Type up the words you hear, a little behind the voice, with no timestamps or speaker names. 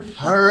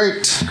All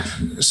right.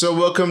 So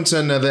welcome to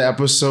another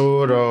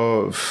episode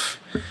of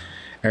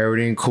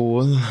Erryting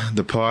Kool,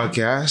 the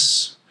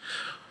podcast.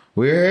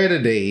 We're here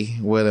today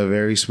with a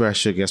very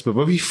special guest. But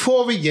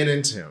before we get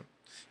into him,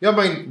 y'all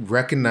might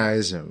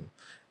recognize him.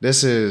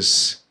 This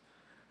is...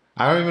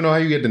 I don't even know how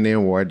you get the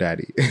name War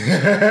Daddy.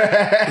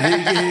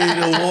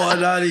 The War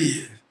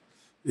Daddy.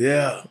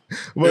 Yeah.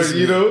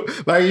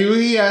 But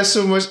he has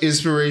so much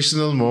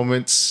inspirational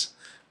moments,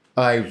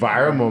 like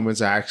viral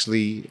moments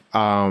actually,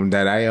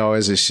 that I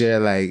always share.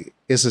 Like,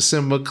 it's a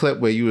simple clip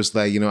where you was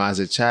like, as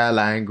a child,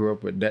 I ain't grew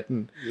up with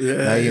nothing.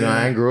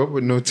 I ain't grew up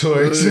with no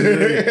toys. Yeah.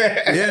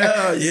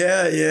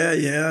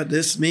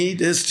 This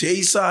Jay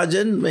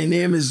Sargeant. My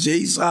name is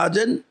Jay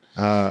Sargeant.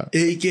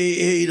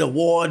 AKA the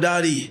War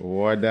Daddy.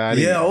 War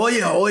Daddy. Yeah, oh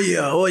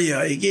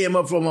yeah. He came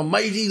up from a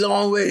mighty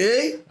long way,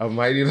 eh? A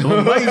mighty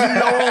long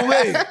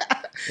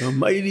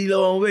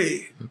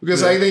way.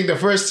 Because I think the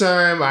first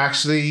time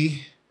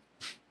actually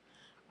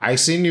I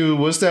seen you,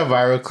 what's that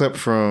viral clip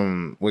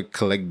from what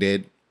Collect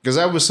did? Because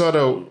I was sort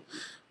of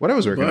what I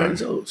was working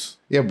Burns on. House.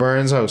 Yeah,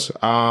 Burns House.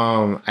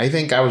 I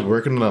think I was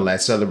working on a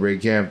Let's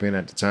Celebrate campaign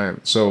at the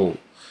time. So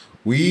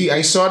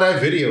I saw that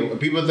video and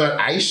people thought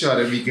I shot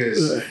it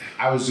because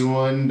I was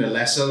doing the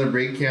Let's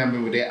Celebrate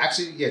campaign with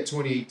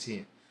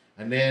 2018.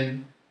 And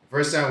then the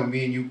first time with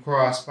me and you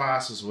crossed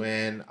paths was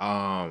when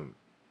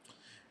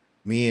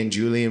me and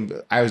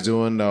Julian, I was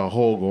doing the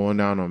whole going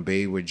down on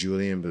Bay with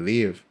Julian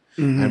Believe.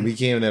 Mm-hmm. And we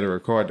came there to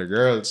record the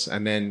girls.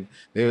 And then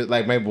they was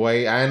like, my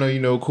boy, I know you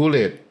know Kool.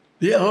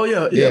 Yeah,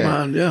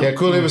 man. Yeah,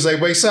 Kool was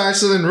like, wait, Sarge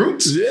still in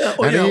Roots? Yeah,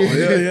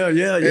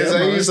 yeah. He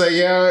was like,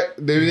 he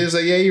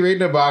right in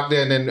the back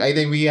there. And then I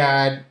think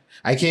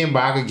I came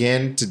back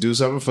again to do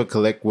something for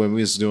Collect when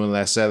we was doing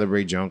Let's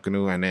Celebrate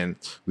Junkanoo. And then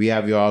we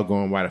have y'all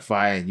going by the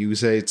fire. And you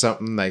said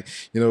something like,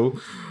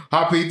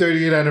 happy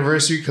 30th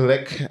anniversary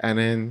Collect. And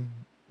then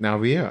now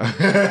we are.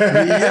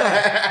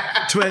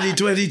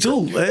 2022.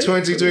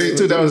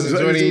 2022. That was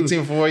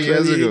 2018, 4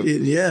 years ago.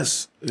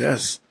 Yes.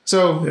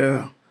 So,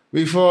 yeah.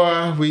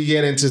 Before we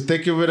get into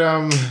thinking with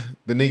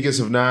the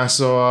niggas of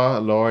Nassau,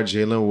 Lord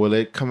Jalen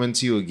Willett, coming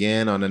to you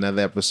again on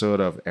another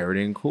episode of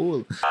Erryting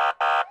Kool. Yeah,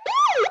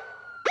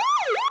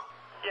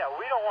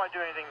 we don't want to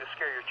do anything to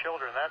scare your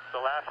children. That's the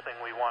last thing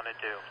we want to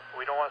do.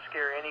 We don't want to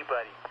scare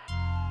anybody.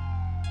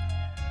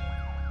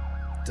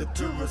 The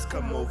tourists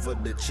come over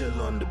to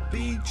chill on the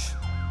beach,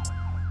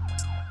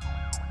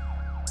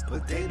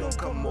 but they don't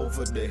come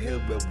over the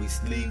hill where we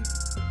sleep.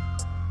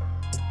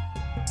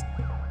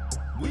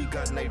 We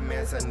got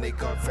nightmares and they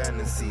got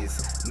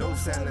fantasies. No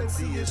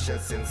sanity, it's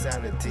just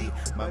insanity.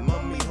 My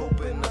mommy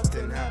hoping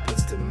nothing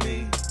happens to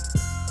me.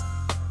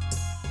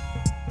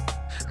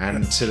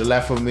 And to the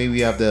left of me, we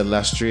have the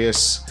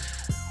illustrious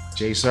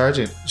Jay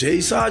Sargeant. Jay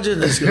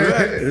Sargeant is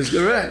correct. It's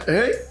correct.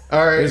 Hey?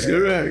 All right. It's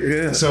correct,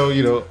 yeah. So,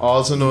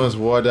 also known as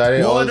War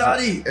Daddy. War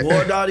Daddy.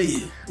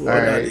 All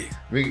right.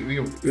 We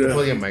can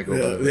pull your mic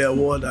over. Yeah,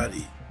 War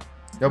Daddy.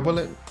 Your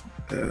bullet?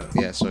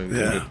 Yeah, so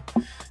yeah.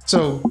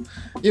 So,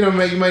 you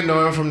might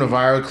know him from the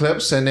viral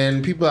clips, and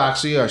then people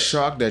actually are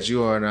shocked that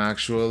you are an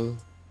actual,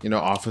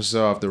 officer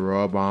of the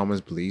Royal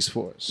Bahamas Police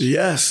Force.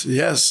 Yes,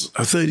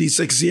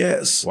 36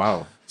 years.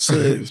 Wow.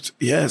 Served,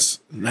 yes,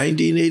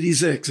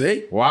 1986,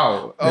 eh?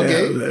 Wow,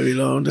 okay. Yeah, very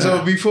long time.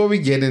 So before we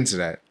get into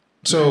that,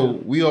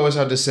 we always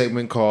have this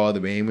segment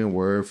called the aiming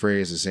word,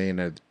 phrase, the saying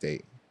of the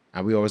day.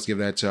 And we always give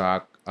that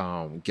to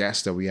our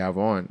guests that we have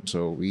on.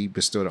 So we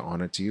bestow the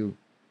honor to you.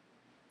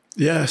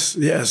 Yes.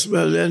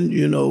 Well, then,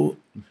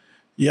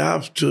 you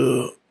have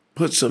to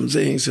put some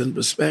things in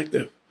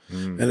perspective.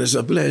 And it's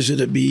a pleasure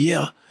to be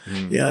here.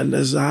 You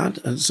understand?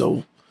 And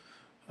so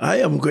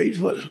I am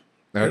grateful.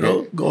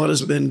 Okay. God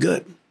has been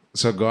good.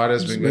 So God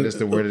has been good is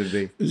the word of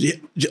the day. Yeah,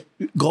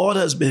 God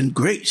has been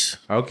great.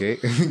 Okay.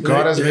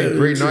 God has been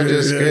great, not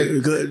just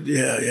good. Good,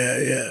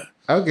 yeah.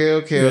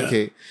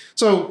 Okay.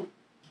 So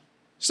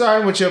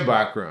starting with your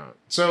background.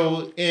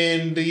 So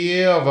in the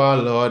year of our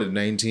Lord in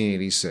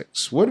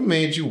 1986, what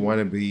made you want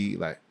to be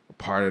like a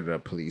part of the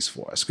police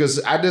force? Because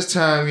at this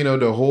time, I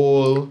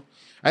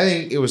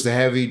think it was the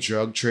heavy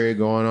drug trade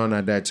going on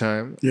at that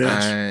time.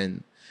 Yes.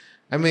 And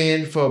I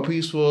mean, for a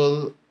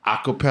peaceful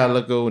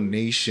archipelago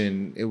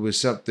nation, it was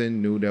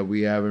something new that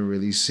we haven't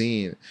really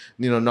seen.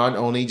 Not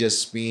only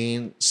just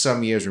being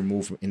some years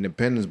removed from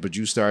independence, but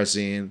you start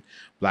seeing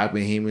Black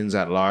Bahamians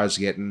at large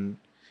getting,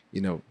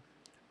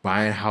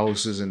 buying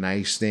houses and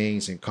nice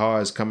things and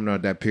cars coming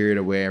out that period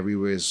of where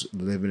everywhere is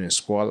living in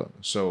squalor.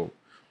 So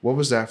what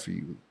was that for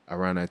you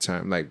around that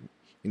time? Like,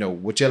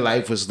 what your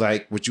life was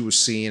like, what you were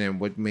seeing,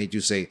 and what made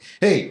you say,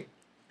 hey,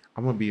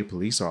 I'm going to be a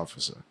police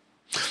officer?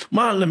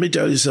 Man, let me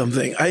tell you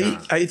something.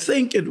 I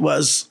think it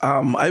was,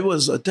 I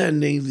was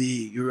attending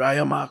the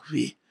Uriah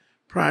McPhee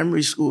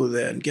Primary School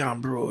there in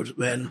Camp Road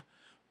when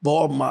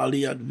Bob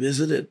Marley had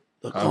visited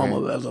the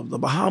Commonwealth of the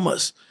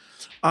Bahamas.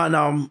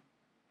 And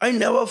I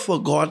never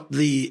forgot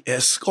the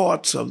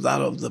escorts of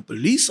the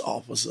police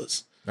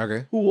officers.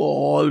 Okay. Who were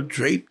all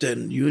draped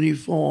and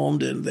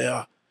uniformed in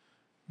their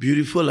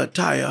beautiful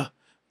attire,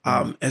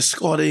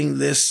 escorting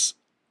this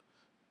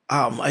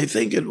I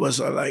think it was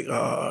like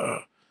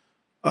a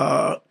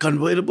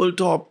convertible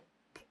top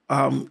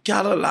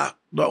Cadillac,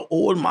 the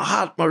old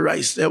Mahatma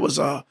Rice. There was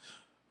a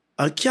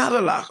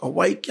Cadillac, a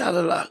white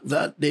Cadillac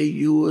that they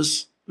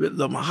used with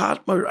the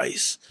Mahatma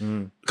Rice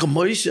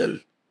commercial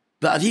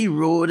that he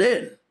rode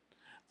in.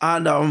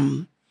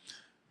 And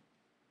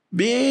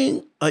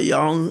being a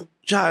young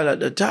child at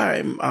the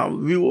time,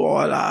 we were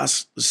all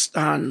asked to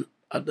stand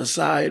at the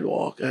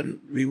sidewalk and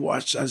we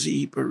watched as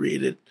he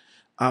paraded.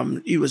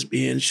 He was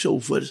being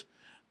chauffeured.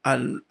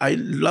 And I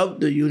loved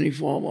the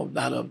uniform of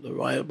the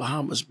Royal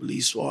Bahamas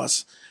Police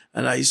Force.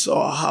 And I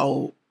saw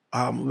how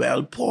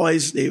well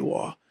poised they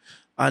were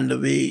and the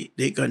way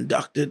they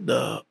conducted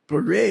the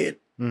parade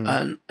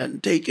and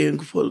taking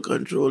full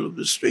control of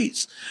the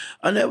streets.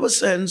 And ever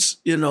since,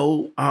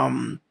 growing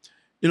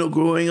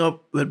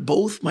up with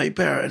both my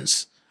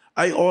parents,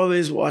 I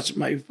always watched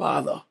my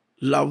father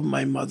love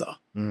my mother,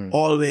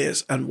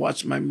 always, and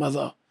watch my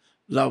mother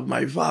love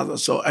my father.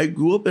 So I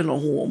grew up in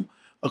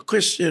a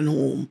Christian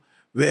home,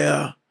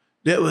 where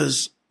there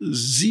was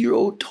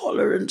zero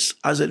tolerance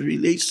as it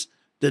relates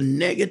to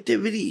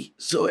negativity.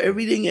 So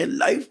everything in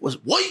life was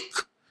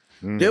work.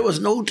 There was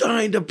no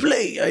time to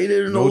play. I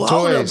didn't know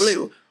how to play.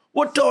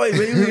 What toy?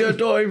 Where you get a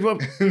toy from?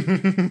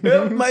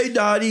 If my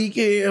daddy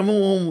came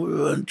home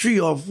with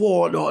 $3 or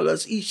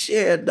 $4, he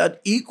shared that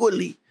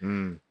equally.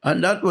 And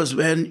that was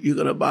when you're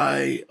going to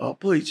buy or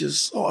purchase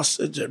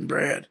sausage and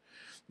bread.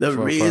 The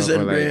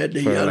raisin bread,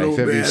 the yellow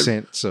bread.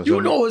 Cents,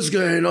 you know what's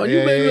going on.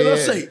 You may well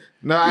say.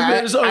 No,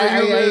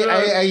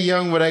 I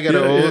young, but I got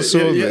an old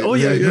soul. Oh,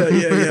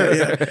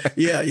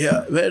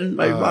 yeah. When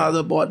my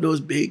father bought those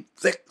big,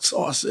 thick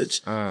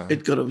sausage,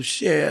 it could have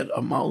shared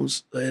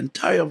amongst the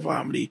entire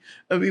family,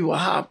 and we were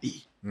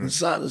happy and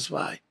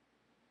satisfied.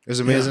 It's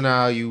amazing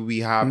how you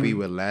be happy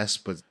with less,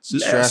 but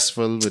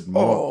stressful with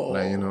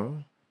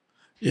more.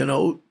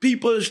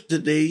 People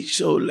today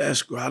show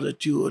less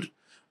gratitude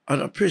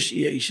and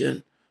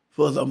appreciation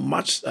for the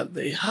much that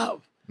they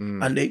have,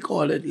 and they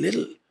call it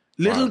little.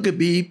 Little could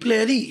be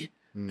plenty,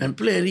 and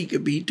plenty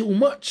could be too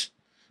much.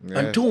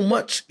 And too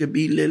much could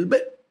be little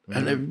bit.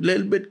 And a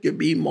little bit could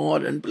be more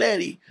than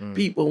plenty.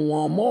 People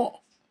want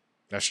more.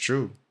 That's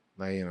true.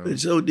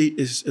 So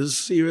it's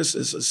serious.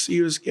 It's a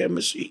serious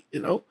chemistry,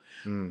 But,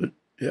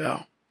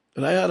 yeah.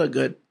 But I had a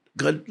good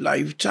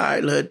life,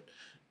 childhood,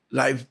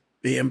 life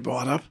being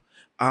brought up.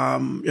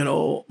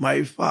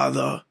 My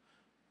father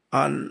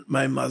and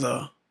my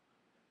mother,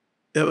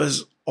 there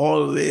was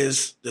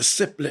always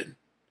discipline.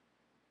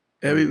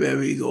 Everywhere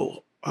we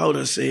go, how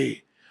to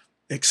say,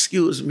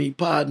 excuse me,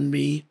 pardon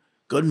me,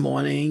 good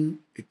morning,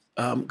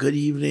 good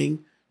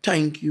evening,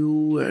 thank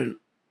you, and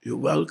you're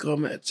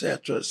welcome,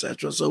 etc.,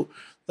 etc. So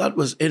that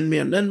was in me.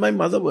 And then my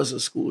mother was a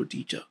school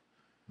teacher,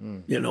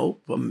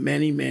 for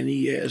many, many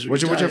years.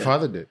 What your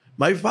father did?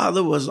 My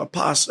father was a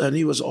pastor, and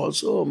he was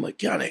also a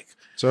mechanic.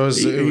 So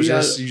you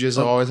just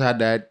always had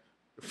that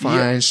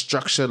fine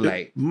structure,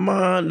 like...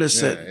 Man,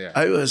 listen,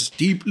 I was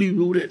deeply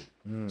rooted,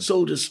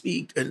 so to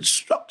speak, and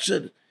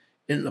structured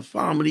in the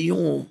family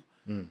home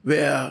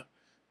where,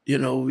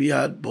 we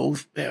had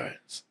both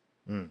parents.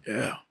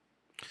 Yeah.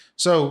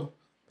 So,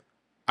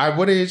 at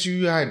what age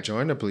you had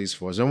joined the police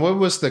force? And what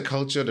was the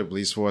culture of the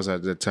police force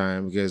at the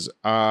time? Because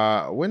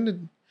I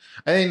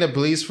think the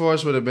police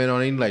force would have been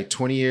only like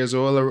 20 years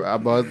old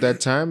about that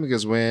time.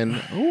 Because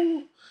I'm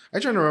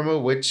trying to remember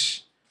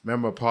which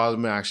member of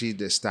parliament actually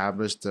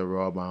established the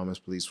Royal Bahamas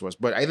Police Force.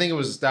 But I think it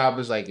was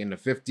established like in the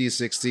 50s,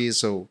 60s.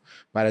 So,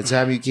 by the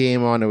time you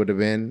came on, it would have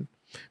been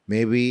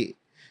maybe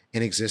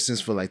in existence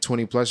for like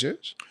 20 plus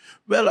years?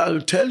 Well,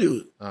 I'll tell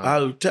you,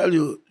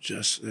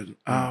 Justin,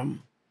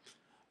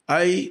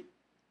 I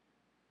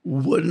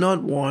would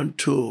not want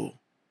to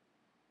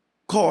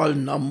call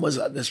numbers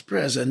at this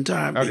present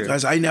time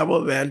because I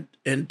never went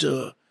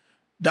into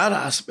that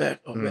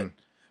aspect of it.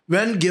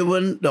 When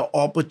given the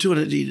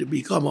opportunity to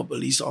become a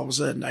police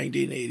officer in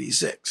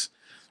 1986,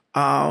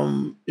 I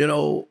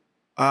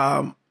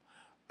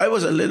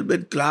was a little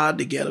bit glad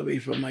to get away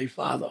from my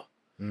father.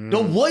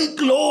 The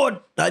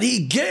workload that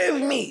he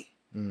gave me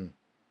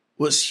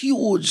was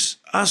huge,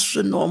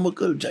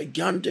 astronomical,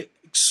 gigantic,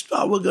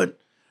 extravagant.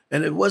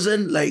 And it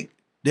wasn't like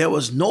there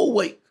was no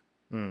work.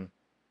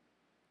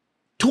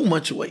 Too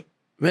much work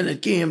when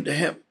it came to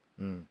him.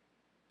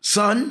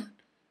 Son,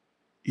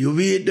 you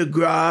weed the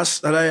grass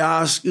that I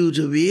asked you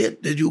to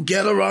weed. Did you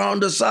get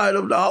around the side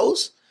of the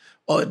house?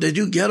 Or did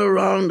you get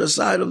around the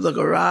side of the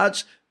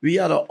garage? We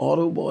had an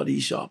auto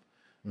body shop.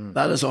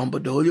 That is on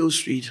Badolio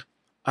Street.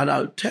 And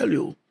I'll tell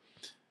you,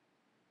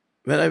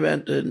 when I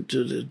went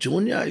into the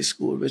junior high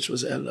school, which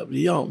was L.W.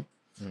 Young,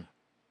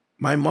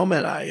 my mom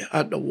and I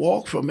had to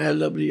walk from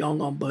L.W. Young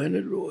on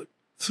Burnett Road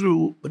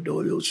through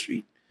Badolio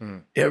Street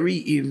every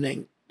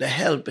evening to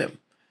help him,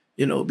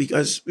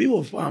 because we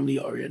were family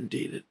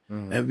orientated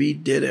and we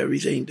did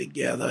everything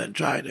together and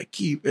tried to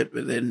keep it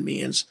within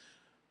means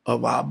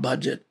of our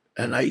budget.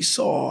 And I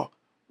saw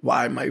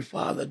why my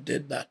father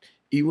did that.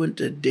 Even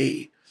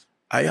today,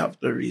 I have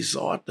to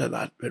resort to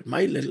that with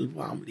my little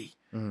family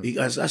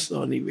because that's the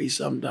only way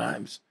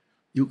sometimes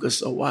you could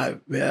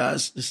survive.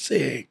 Whereas the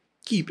saying,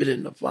 keep it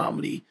in the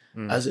family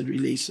as it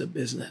relates to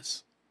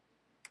business.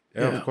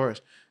 Yeah, of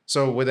course.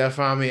 So with that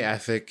family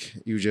ethic,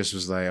 you just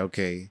was like,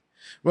 okay.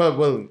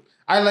 Well,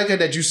 I like it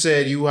that you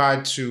said you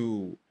had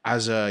to,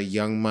 as a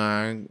young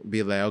man,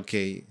 be like,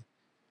 okay,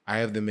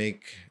 I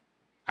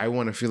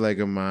want to feel like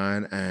a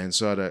man and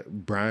sort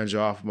of branch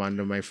off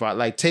under my father.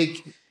 Like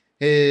take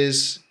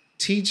his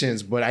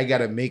teachings, but I got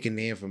to make a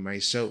name for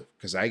myself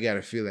because I got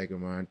to feel like a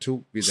man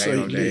too because I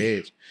know that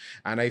age.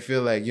 And I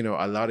feel like,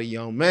 a lot of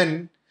young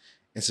men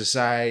in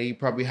society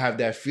probably have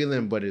that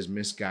feeling, but is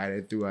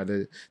misguided through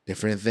other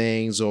different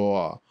things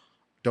or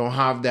don't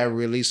have that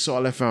really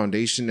solid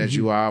foundation that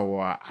you are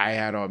or I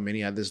had or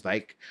many others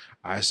like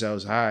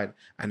ourselves had.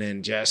 And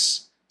then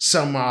just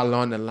somehow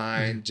along the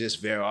line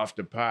just veer off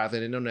the path.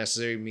 And it don't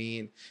necessarily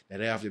mean that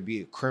they have to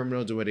be a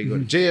criminal to where they go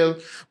to jail,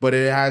 but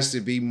it has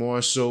to be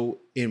more so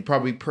in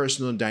probably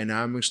personal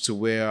dynamics to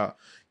where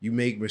you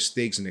make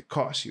mistakes and it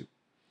costs you.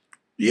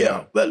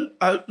 Yeah, well,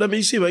 let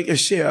me see if I can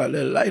share a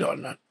little light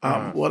on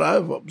that. What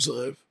I've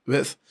observed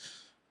with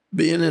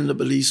being in the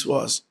police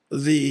was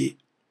the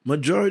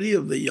majority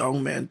of the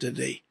young men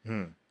today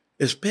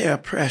is peer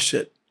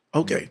pressured.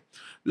 Okay,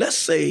 let's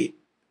say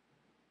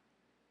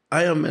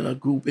I am in a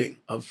grouping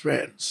of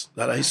friends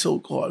that I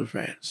so-called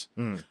friends.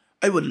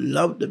 I would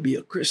love to be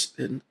a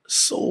Christian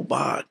so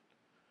bad.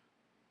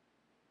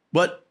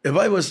 But if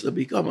I was to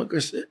become a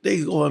Christian,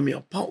 they call me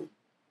a pound.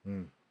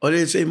 Or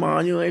they say,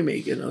 man, you ain't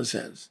making no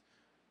sense.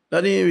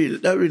 That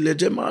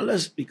religion, man,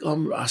 let's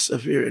become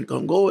Rastafarian.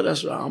 Come go with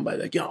us around by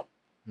the camp.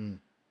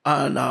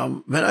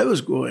 And when I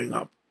was growing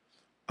up,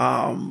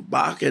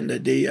 back in the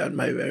day at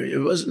my very,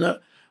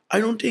 I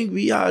don't think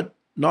we had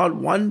not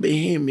one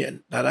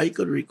Bahamian that I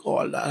could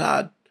recall that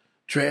had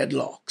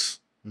dreadlocks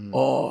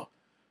or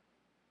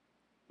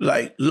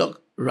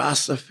look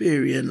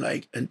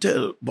Rastafarian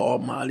until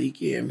Bob Marley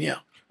came here.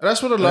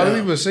 That's what a lot of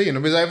people say,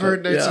 because I've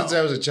heard that since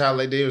I was a child.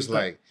 They was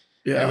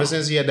ever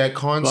since he had that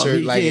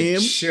concert, came,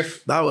 it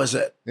shift. That was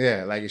it.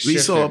 Yeah, it we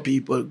shifted. saw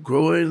people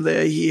growing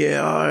their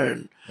hair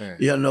and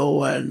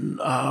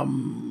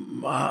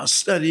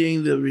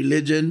studying the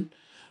religion,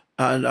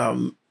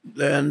 and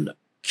then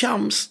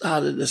camps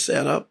started to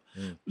set up.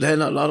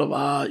 Then a lot of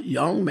our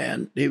young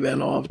men, they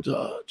went off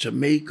to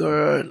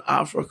Jamaica and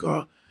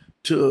Africa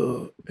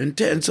to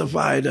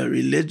intensify the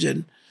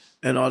religion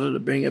in order to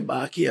bring it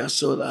back here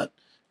so that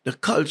the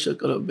culture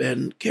could have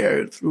been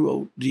carried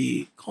throughout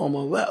the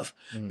Commonwealth.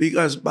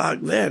 Because back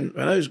then,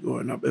 when I was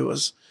growing up, it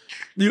was,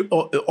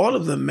 all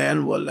of the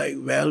men were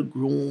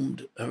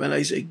well-groomed. And when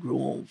I say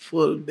groomed,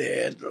 full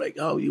beard, like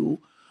how you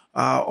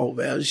are, or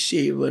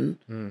well-shaven.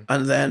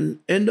 And then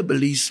in the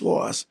police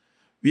force,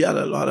 we had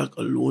a lot of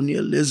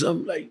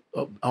colonialism,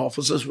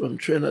 officers from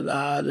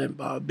Trinidad and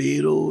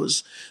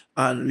Barbados,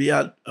 and we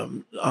had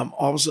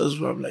officers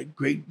from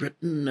Great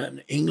Britain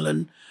and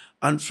England,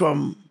 and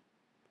from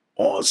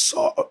all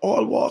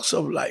walks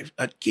of life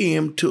that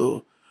came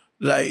to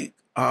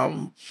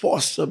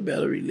foster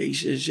better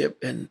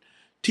relationship and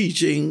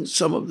teaching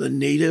some of the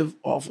native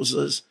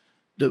officers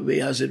the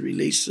way as it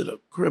relates to the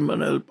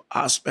criminal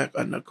aspect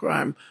and the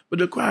crime, but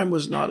the crime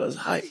was not as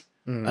high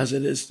as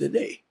it is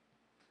today.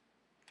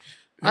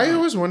 I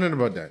always wondered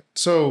about that.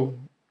 So,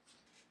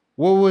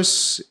 what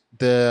was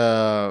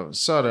the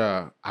sort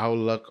of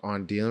outlook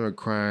on dealing with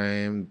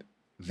crime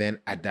then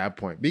at that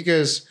point?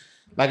 Because,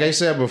 like I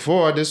said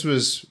before, this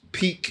was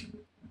peak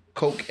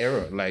Coke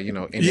era, in the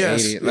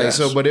 80s.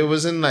 So, but it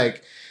wasn't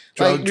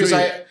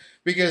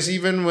because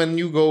even when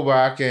you go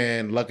back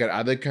and look at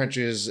other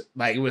countries,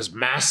 it was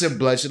massive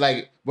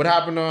bloodshed. What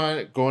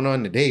going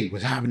on today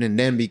was happening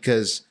then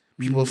because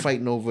people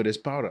fighting over this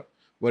powder.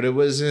 But it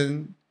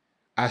wasn't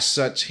as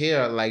such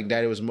here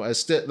that. It was more, it's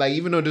still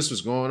even though this was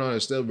going on,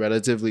 it's still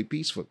relatively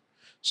peaceful.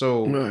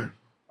 So,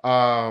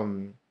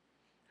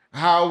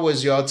 how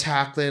was y'all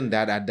tackling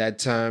that at that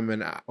time,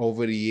 and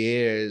over the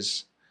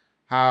years,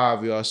 how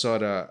have y'all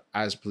sort of,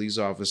 as police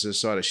officers,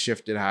 sort of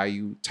shifted how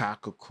you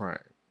tackle crime?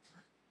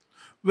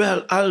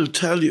 Well, I'll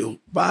tell you,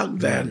 back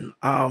then,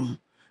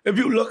 if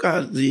you look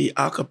at the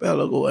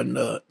archipelago and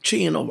the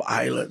chain of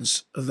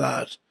islands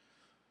that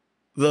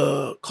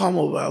the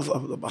Commonwealth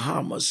of the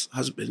Bahamas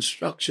has been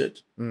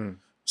structured,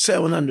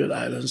 700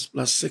 islands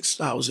plus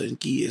 6,000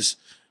 keys,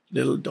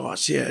 little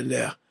dots here and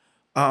there.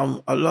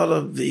 A lot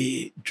of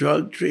the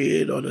drug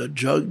trade or the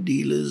drug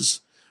dealers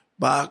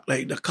back,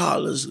 the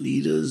Carlos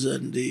leaders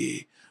and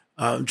the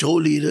Joe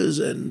leaders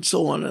and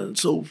so on and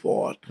so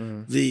forth,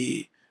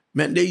 they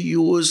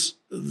use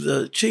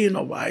the chain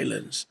of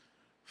islands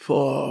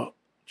for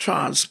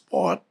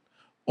transport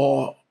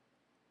or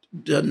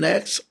the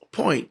next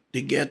point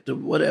to get to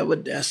whatever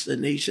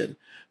destination.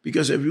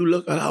 Because if you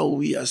look at how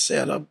we are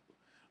set up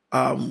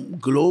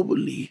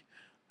globally,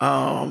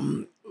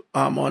 on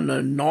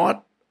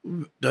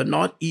the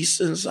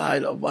northeastern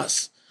side of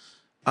us,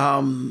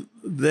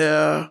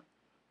 there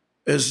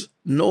is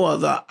no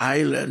other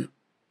island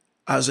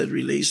as it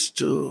relates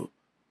to,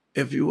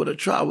 if you were to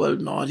travel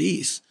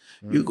northeast,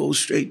 you go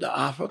straight to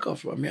Africa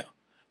from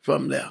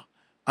there.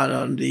 And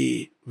on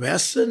the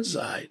western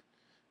side,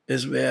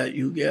 is where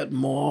you get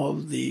more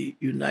of the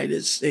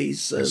United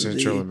States and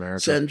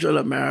Central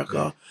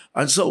America.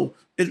 And so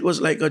it was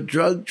like a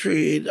drug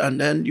trade. And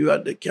then you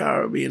had the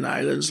Caribbean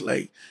islands,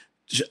 like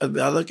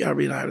the other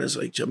Caribbean islands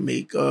like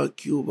Jamaica,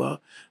 Cuba,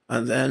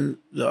 and then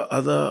the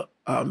other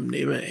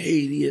neighbor,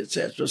 Haiti,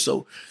 etc.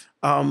 So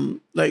I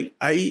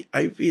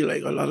feel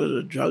like a lot of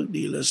the drug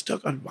dealers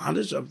took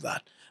advantage of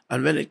that.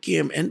 And when it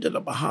came into the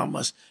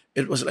Bahamas,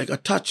 it was like a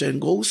touch and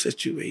go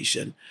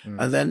situation.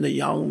 And then the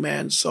young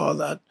man saw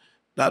that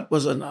that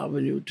was an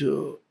avenue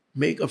to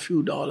make a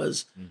few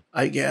dollars,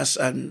 I guess,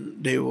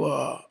 and they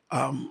were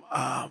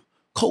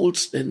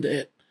coaxed into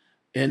it.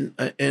 And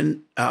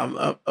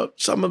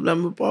some of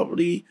them were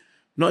probably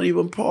not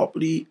even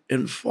properly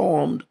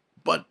informed,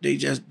 but they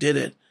just did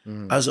it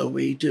as a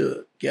way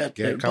to get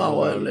their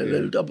power,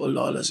 little double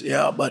dollars.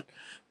 Yeah, but,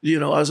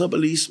 as a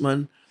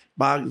policeman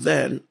back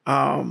then,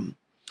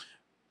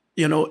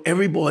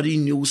 everybody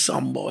knew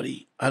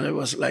somebody, and it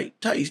was like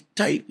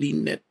tightly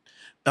knit.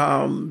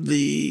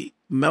 The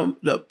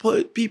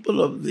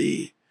people of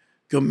the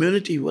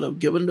community would have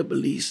given the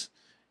police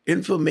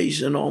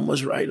information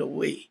almost right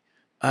away,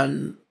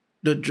 and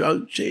the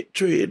drug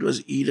trade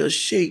was either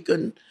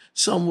shaken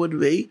somewhat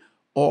way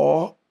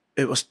or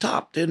it was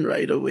tapped in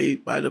right away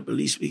by the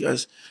police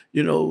because,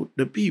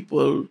 the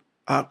people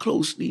are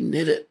closely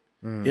knitted.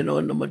 And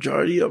the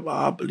majority of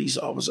our police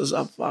officers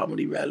are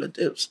family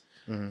relatives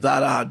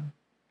that are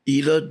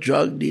either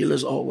drug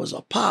dealers or was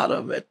a part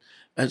of it.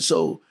 And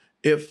so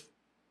if,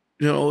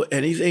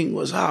 anything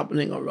was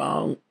happening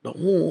around the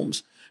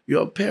homes,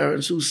 your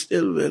parents who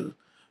still will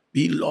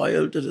be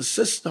loyal to the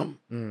system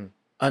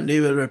and they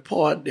will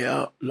report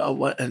their loved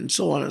one and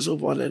so on and so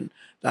forth. And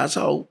that's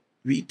how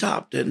we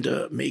tapped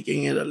into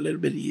making it a little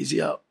bit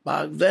easier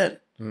back then.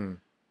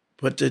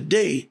 But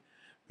today,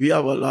 we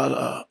have a lot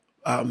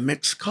of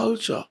mixed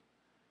culture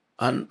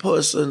and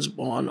persons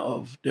born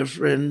of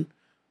different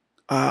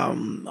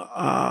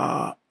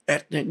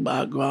ethnic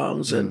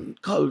backgrounds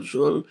and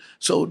cultural,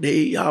 so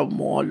they have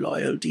more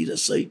loyalty to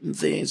certain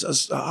things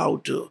as to how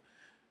to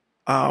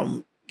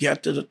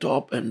get to the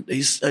top, and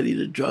they study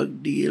the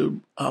drug deal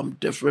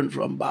different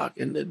from back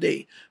in the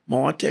day.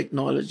 More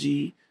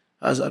technology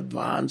has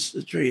advanced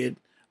the trade,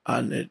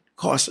 and it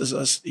costs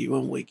us to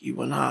even work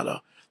even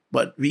harder.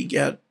 But we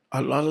get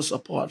a lot of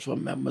support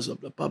from members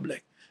of the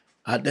public.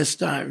 At this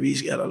time, we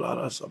get a lot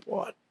of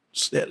support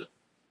still.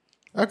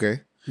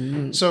 Okay.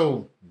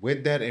 So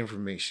with that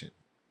information,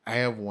 I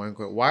have one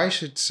question. Why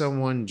should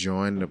someone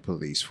join the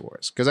police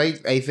force? Because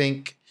I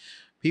think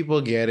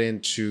people get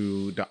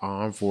into the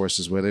armed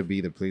forces, whether it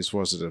be the police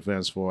force or the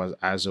defense force,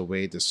 as a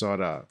way to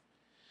sort of,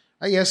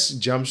 I guess,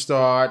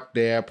 jumpstart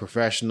their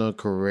professional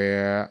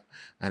career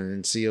and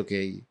then see,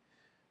 okay,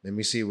 let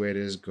me see where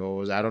this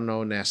goes. I don't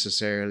know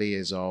necessarily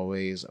it's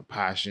always a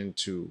passion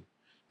to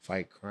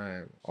fight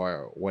crime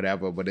or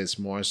whatever, but it's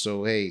more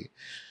so, hey,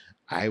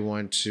 I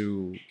want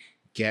to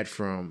get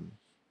from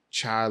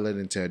childhood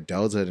into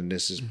adulthood, and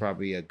this is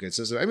probably a good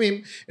system. I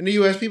mean, in the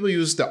U.S., people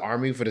use the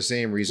army for the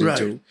same reason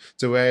too.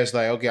 So where it's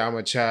like, okay, I'm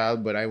a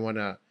child, but I don't want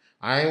to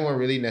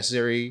really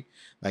necessarily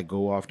like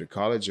go off to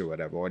college or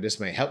whatever, or this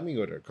may help me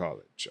go to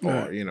college,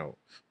 or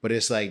but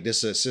it's like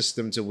this is a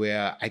system to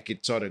where I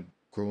could sort of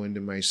grow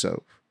into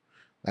myself.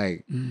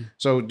 Like,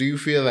 so do you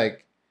feel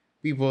like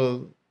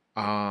people,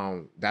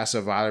 that's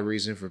a valid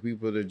reason for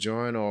people to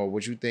join, or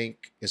would you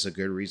think it's a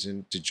good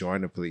reason to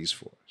join the police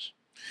force?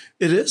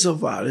 It is a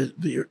valid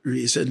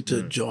reason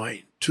to join,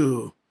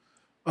 too.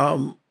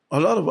 A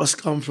lot of us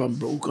come from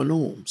broken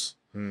homes.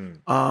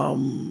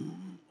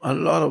 A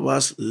lot of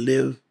us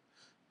live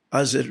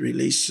as it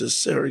relates to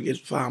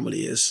surrogate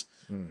families,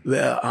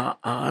 where our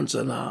aunts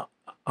and our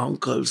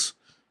uncles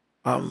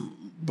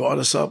brought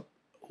us up,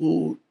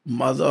 who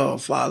mother or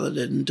father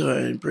didn't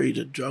turn prey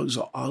to drugs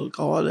or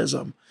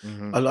alcoholism.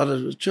 A lot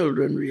of the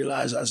children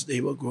realized as they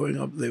were growing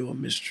up, they were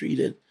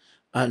mistreated.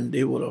 And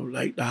they would have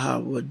liked to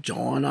have with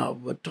John up,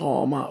 with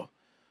Tom up,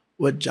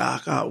 with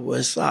Jack up,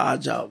 with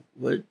Sarge up,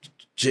 with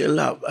Jill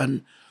up.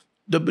 And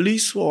the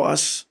police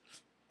force,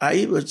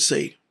 I would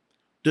say,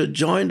 to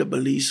join the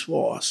police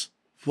force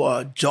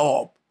for a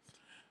job,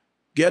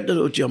 get it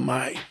out your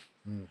mind.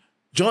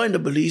 Join the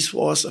police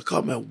force to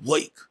come and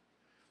work.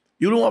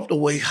 You don't have to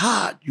work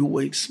hard, you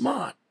work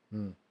smart.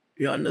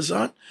 You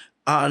understand?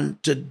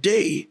 And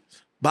today,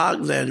 back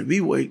then,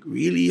 we work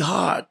really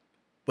hard.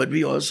 But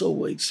we also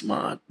work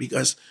smart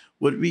because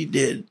what we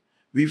did,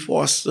 we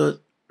fostered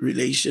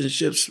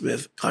relationships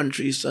with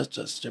countries such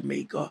as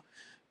Jamaica,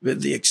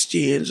 with the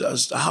exchange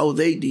as to how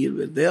they deal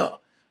with their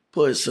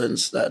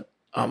persons that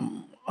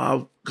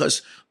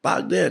because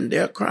back then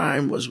their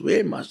crime was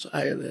way much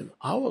higher than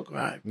our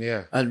crime.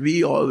 Yeah. And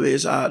we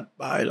always had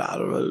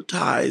bilateral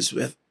ties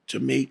with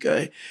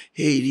Jamaica,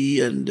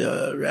 Haiti, and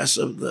the rest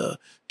of the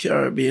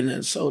Caribbean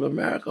and South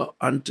America.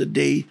 And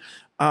today,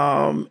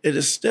 it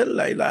is still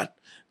like that,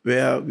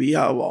 where we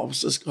have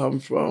officers come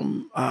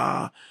from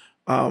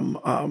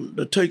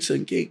the Turks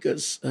and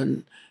Caicos,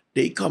 and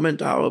they come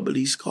into our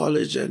police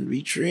college and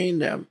we train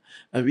them.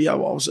 And we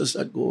have officers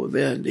that go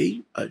there and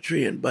they are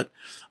trained. But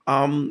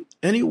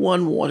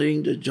anyone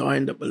wanting to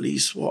join the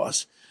police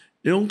force,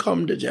 they don't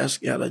come to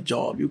just get a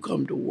job. You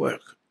come to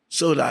work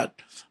so that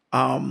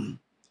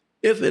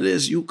if it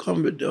is you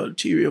come with the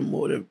ulterior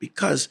motive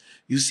because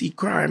you see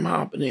crime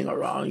happening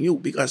around you.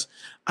 Because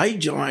I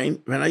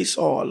joined when I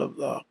saw all of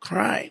the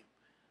crime.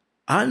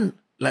 And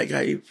like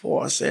I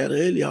said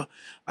earlier,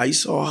 I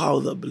saw how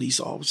the police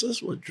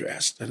officers were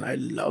dressed, and I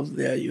loved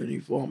their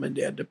uniform and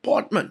their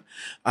department.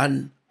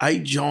 And I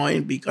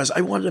joined because I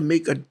wanted to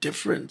make a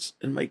difference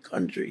in my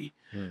country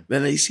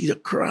when I see the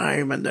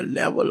crime and the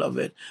level of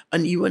it.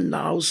 And even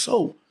now,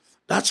 so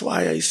that's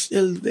why I'm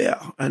still there.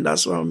 And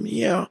that's why I'm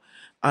here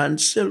and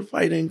still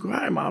fighting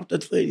crime after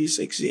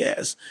 36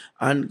 years.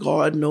 And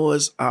God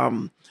knows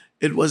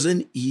it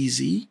wasn't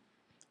easy.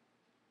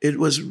 It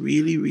was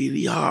really,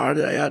 really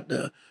hard. I had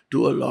to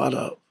do a lot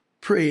of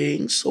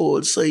praying,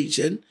 soul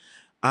searching,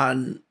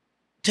 and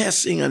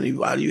testing and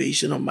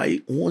evaluation of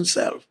my own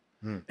self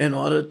in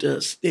order to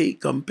stay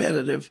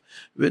competitive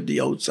with the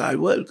outside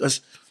world.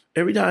 Because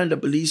every time the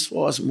police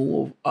force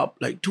move up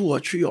like 2 or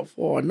 3 or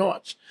 4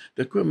 notch,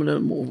 the criminal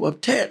move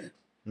up 10.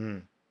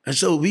 And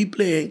so we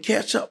playing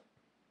catch up.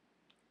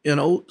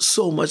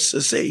 So much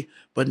to say.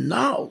 But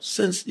now,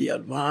 since the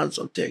advance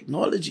of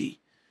technology,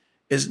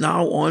 it's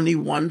now only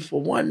 1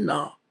 for 1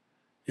 now.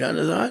 You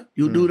understand?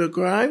 You do the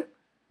crime,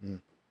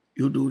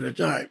 you do the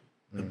time.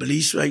 The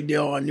police right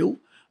there on you.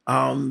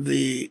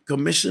 The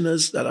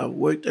commissioners that I've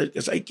worked at,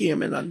 because I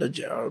came in under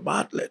Gerald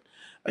Bartlett.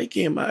 I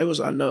was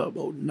under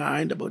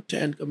about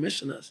 10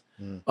 commissioners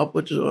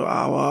up to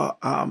our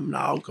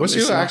now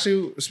commissioner.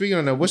 Speaking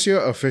of that, what's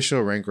your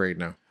official rank right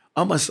now?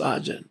 I'm a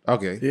sergeant.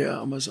 Okay.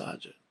 Yeah, I'm a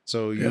sergeant.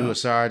 So you a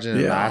sergeant,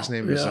 and last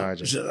name is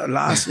Sargeant. So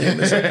last name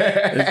is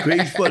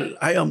grateful.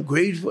 I am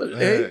grateful.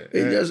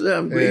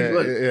 I'm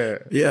grateful.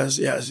 Yes.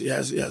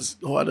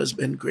 God has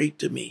been great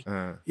to me.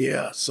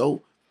 Yeah.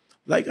 So,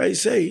 like I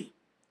say,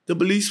 the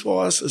police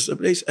force is the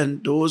place,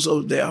 and those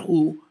out there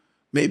who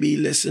may be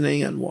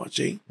listening and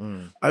watching,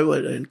 I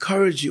would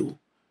encourage you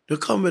to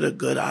come with a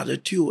good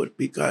attitude,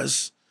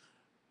 because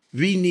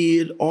we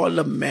need all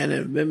the men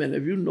and women.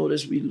 If you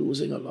notice, we're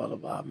losing a lot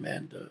of our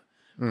men to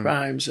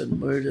crimes and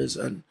murders,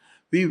 and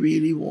we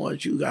really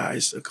want you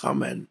guys to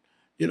come and,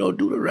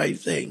 do the right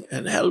thing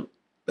and help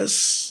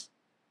us.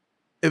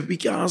 If we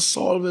can't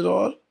solve it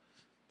all,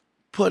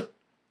 put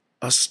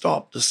a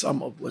stop to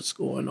some of what's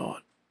going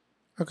on.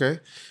 Okay.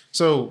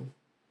 So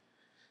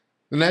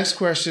the next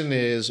question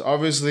is,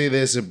 obviously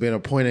there's been a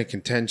point of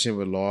contention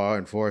with law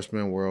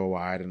enforcement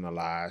worldwide in the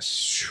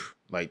last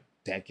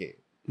decade.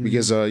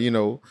 Because,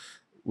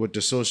 with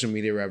the social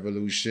media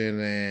revolution,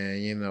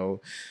 and,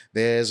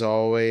 there's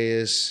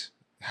always,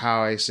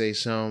 how I say,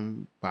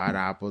 some bad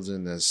apples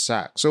in the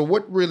sack. So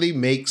what really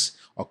makes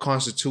or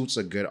constitutes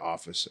a good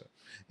officer,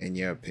 in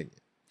your opinion?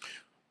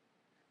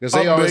 Because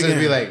they always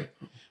be like,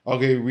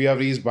 okay, we have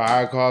these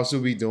bad cops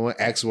who be doing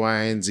X, Y,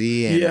 and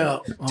Z,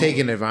 and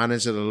taking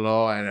advantage of the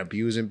law and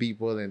abusing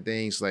people and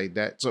things like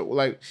that.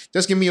 So,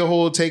 just give me a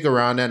whole take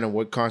around that and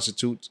what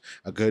constitutes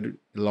a good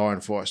law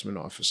enforcement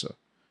officer.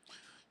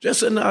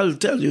 Justin, I'll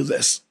tell you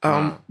this.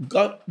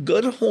 Got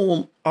good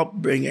home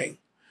upbringing,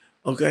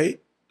 okay?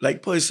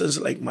 Like persons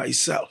like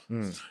myself.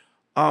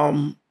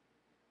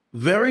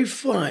 Very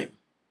fine,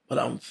 but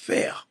I'm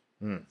fair.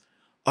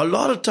 A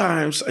lot of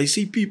times I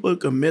see people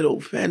commit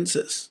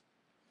offenses,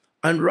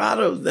 and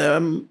rather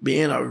than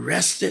being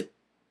arrested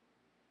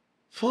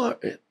for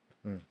it,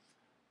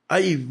 I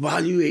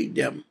evaluate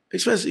them,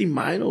 especially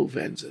minor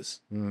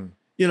offenses.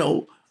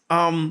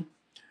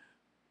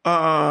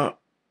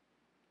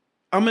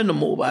 I'm in the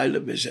mobile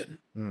division.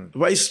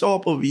 If I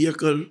stop a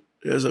vehicle,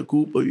 there's a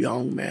group of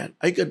young men,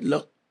 I could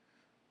look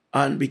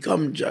and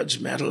become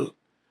judgmental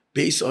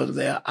based on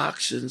their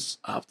actions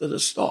after the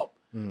stop.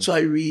 So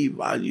I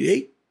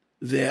reevaluate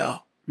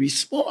their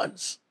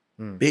response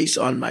based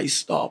on my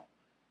stop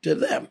to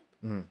them.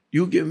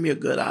 You give me a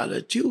good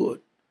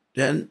attitude,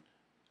 then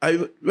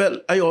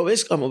I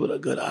always come up with a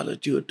good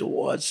attitude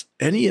towards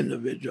any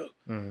individual.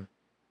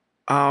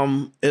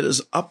 It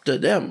is up to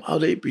them how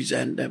they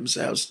present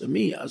themselves to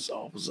me as an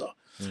officer,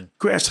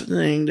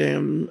 questioning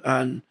them,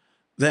 and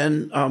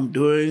then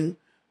doing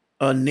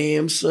a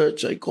name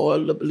search. I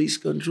call the police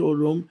control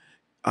room.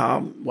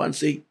 Once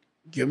they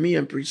give me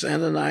and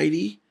present an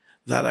ID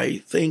that I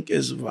think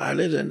is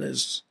valid and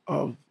is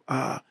of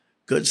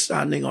good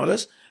standing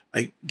orders,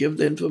 I give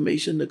the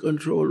information to the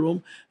control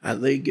room,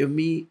 and they give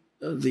me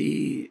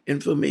the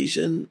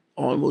information,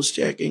 almost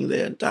checking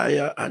the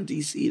entire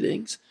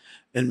antecedents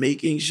and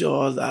making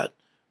sure that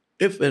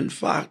if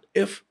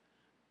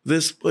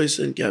this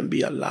person can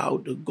be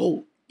allowed to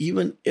go,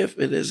 even if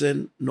it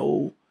isn't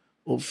no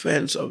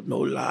offense of no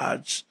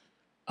large,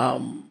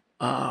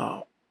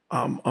 a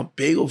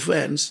big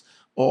offense,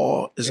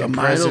 or is a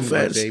minor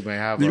offense. They may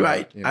have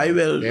I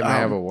will. They may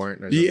have a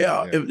warrant.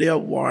 If there are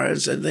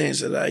warrants and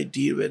things that I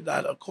deal with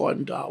that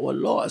according to our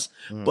laws.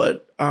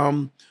 But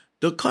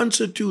the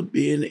constitute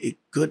being a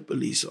good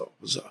police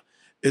officer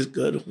is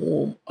good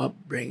home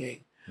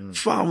upbringing,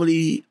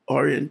 family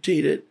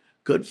orientated,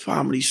 good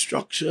family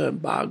structure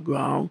and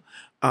background,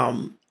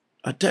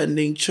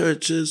 attending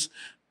churches,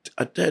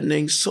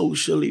 attending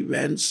social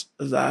events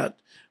that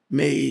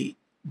may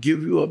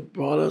give you a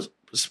broader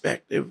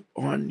perspective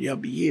on your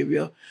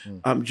behavior.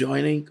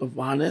 Joining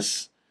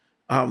Kiwanis,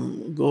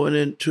 going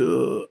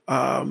into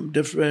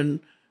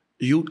different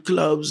youth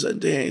clubs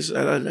and things,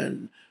 and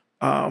then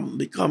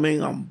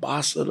becoming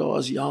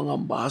ambassadors, young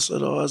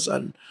ambassadors,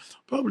 and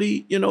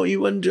probably,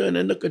 even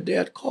joining the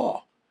cadet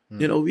corps.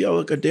 We have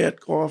a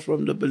cadet corps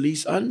from the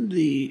police and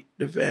the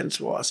defense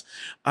force,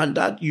 and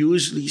that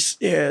usually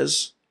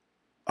steers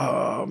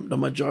the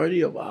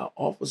majority of our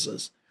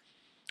officers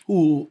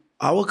who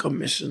our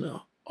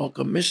commissioner or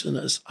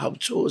commissioners have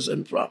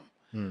chosen from.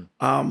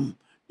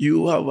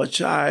 You have a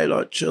child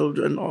or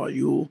children, or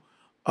you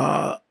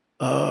are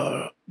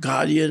a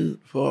guardian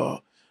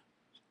for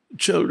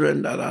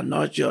children that are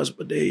not yours,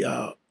 but they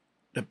are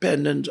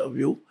dependent of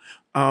you.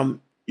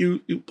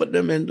 You put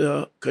them in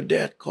the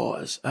cadet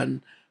corps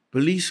and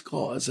police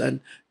corps,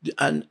 and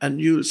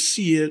you'll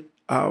see it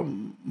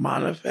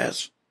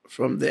manifest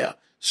from there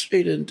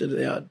straight into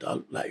their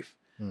adult life.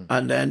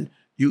 And then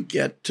you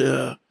get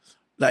to,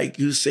 like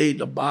you say,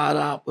 the bad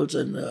apples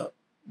and the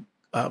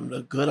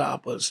good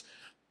apples.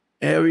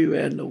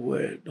 Everywhere in the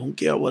world, don't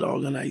care what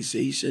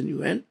organization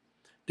you're in,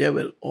 there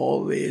will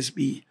always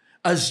be.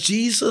 As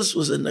Jesus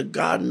was in the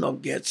Garden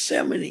of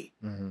Gethsemane,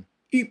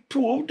 he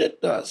proved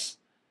it to us.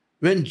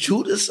 When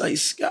Judas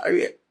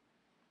Iscariot,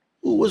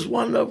 who was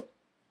one of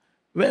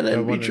went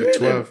and betrayed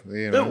him,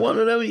 one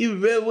of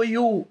them, where were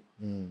you?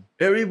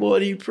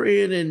 Everybody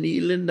praying and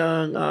kneeling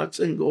down,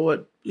 asking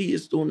God,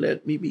 please don't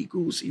let me be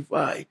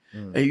crucified.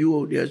 And you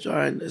out there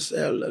trying to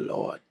sell the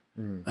Lord.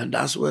 And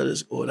that's what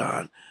is going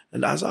on.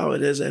 And that's how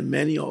it is in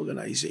many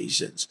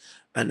organizations.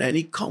 And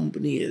any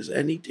company is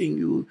anything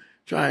you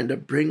trying to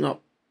bring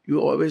up, you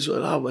always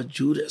will have a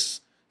Judas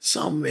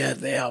somewhere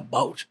there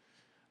about.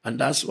 And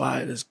that's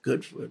why it is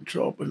good for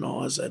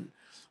entrepreneurs and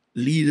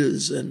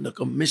leaders and the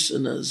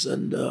commissioners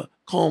and the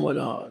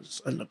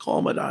commandants and the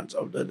commandants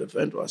of the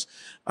defense force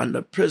and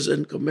the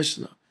prison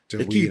commissioner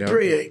to keep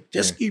praying.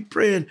 Just keep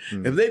praying.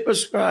 If they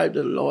prescribe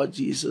the Lord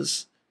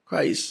Jesus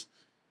Christ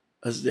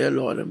as their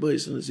Lord and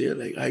personal Savior,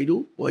 like I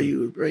do, boy, you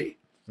will pray.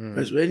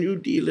 Because when you're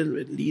dealing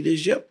with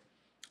leadership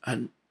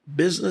and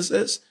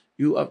businesses,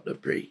 you have to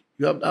pray.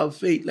 You have to have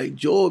faith like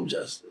Job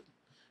just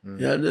did.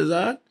 You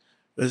understand?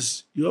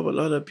 Because you have a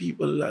lot of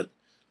people that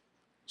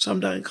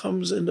sometimes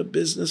comes into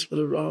business for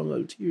the wrong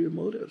ulterior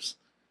motives.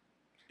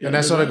 And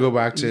that's sort of go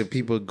back to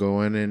people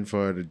going in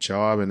for the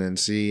job and then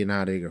seeing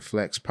how they can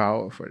flex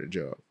power for the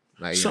job.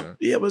 Like,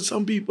 yeah, but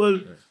some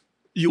people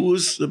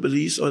use the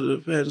police or the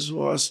defense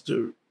force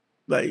to,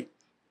 like,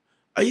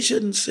 I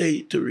shouldn't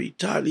say to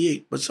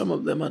retaliate, but some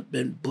of them have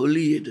been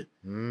bullied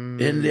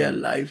in their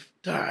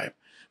lifetime.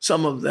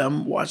 Some of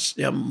them watched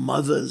their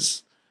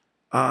mothers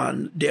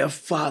and their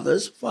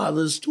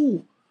fathers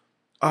too,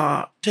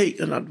 are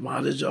taken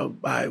advantage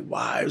of by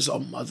wives or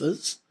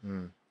mothers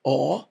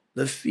or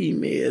the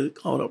female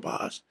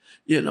counterparts.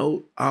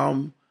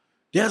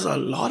 There's a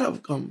lot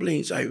of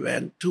complaints I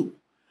went to,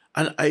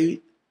 and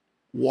I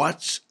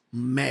watched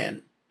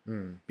men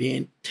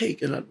being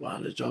taken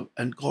advantage of,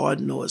 and God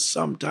knows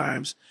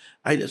sometimes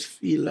I just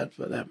feel that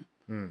for them.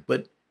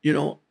 But,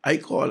 I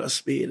call a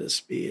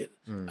spade,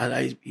 and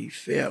I be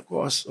fair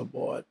across the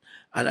board,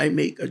 and I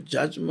make a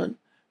judgment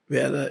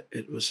whether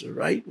it was the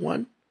right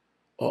one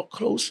or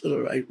close to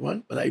the right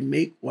one, but I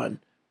make one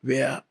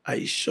where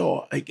I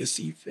can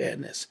see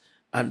fairness,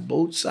 and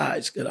both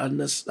sides can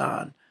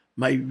understand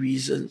my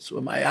reasons for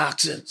my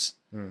actions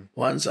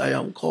once I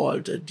am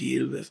called to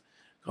deal with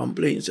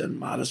complaints and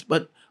matters.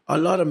 But a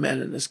lot of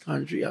men in this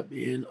country are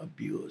being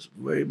abused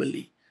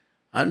verbally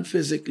and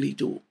physically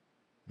too.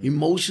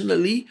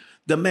 Emotionally,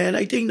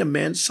 I think the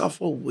men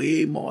suffer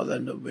way more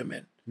than the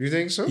women. You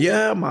think so?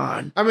 Yeah,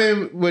 man. I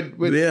mean, with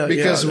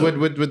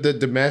the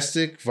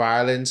domestic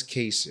violence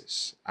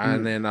cases,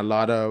 and then a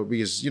lot of,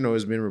 because,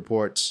 it's been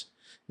reports,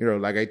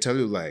 like I tell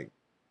you, like,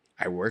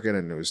 I work at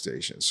a news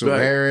station. So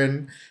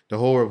hearing the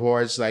whole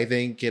reports, I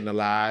think in the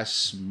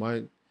last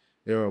month,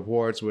 there were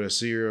reports with a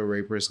serial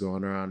rapist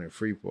going around in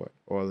Freeport,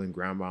 or in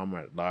Grand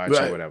Bahama at large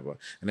or whatever.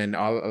 And then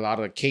a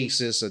lot of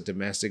cases of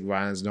domestic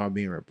violence not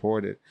being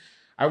reported.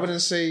 I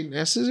wouldn't say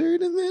necessary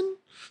to men.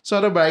 So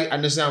I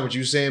understand what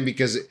you're saying,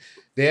 because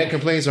their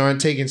complaints aren't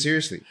taken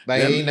seriously.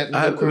 Like,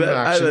 I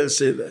will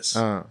say this.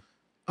 And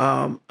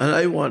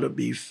I want to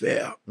be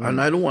fair. And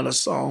I don't want to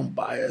sound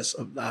biased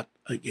of that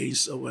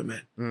against the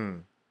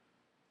women.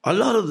 A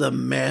lot of the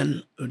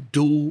men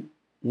do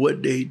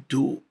what they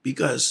do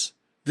because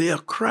they are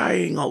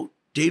crying out.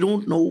 They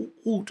don't know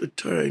who to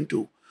turn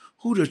to,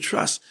 who to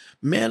trust.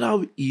 Men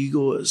have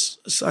egos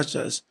such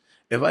as,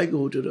 if I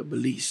go to the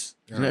police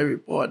and I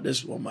report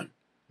this woman,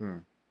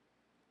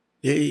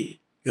 you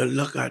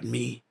look at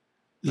me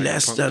like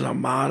less than a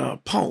man or a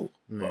punk,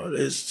 or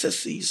this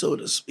sissy, so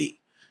to speak.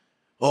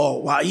 Oh,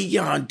 why he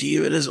can't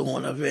deal with his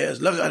own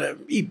affairs? Look at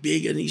him. He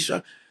big and he's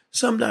strong.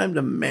 Sometimes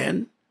the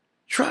men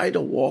try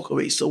to walk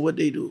away. So what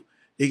they do,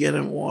 they get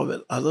involved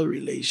in other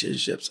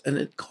relationships, and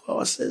it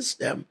causes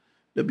them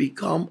to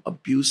become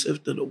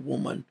abusive to the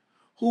woman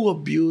who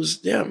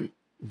abused them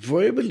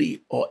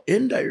verbally or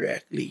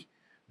indirectly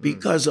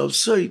because of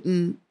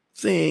certain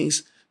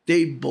things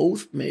they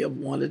both may have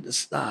wanted to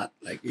start,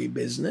 like a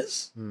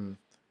business,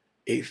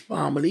 a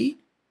family,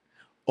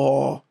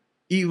 or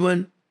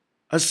even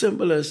as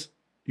simple as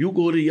you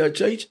go to your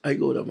church, I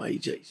go to my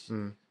church.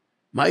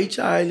 My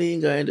child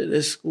ain't going to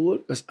this school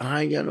because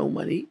I ain't got no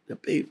money to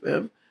pay for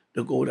him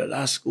to go to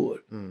that school.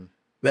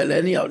 Well,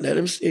 anyhow, let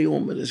him stay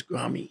home with his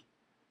Grammy.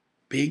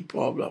 Big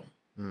problem.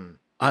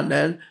 And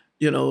then,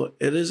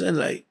 it isn't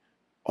like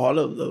all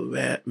of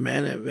the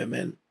men and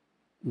women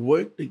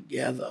work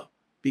together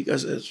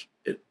because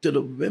to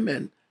the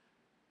women,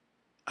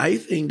 I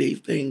think they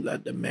think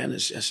that the man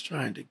is just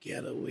trying to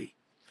get away.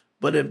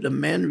 But if the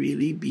men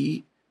really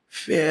be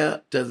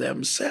fair to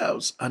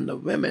themselves and the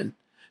women,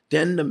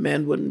 then the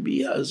men wouldn't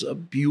be as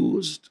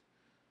abused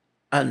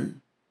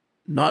and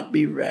not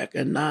be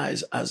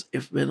recognized as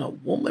if when a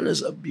woman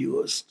is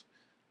abused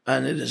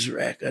and it is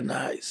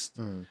recognized.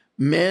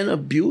 Men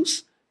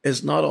abuse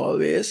is not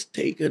always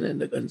taken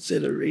into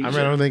consideration.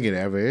 I don't think it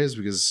ever is,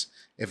 because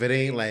if it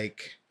ain't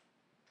like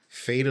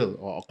fatal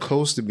or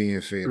close to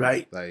being fatal,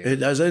 right? Like, it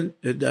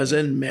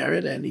doesn't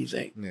merit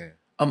anything. Yeah.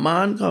 A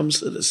man comes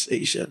to the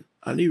station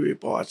and he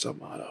reports a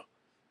matter,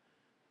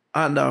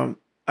 and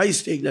I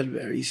used to take that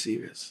very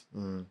serious.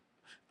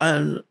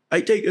 And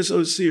I take it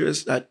so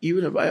serious that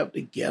even if I have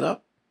to get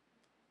up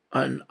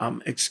and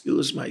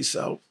excuse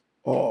myself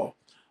or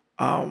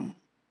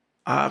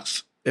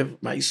ask if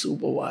my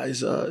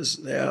supervisor is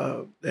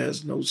there,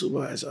 there's no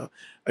supervisor,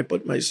 I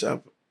put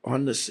myself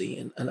on the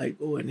scene and I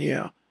go in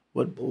here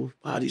with both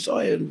parties,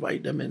 or I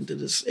invite them into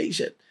the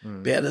station.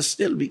 Better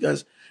still,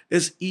 because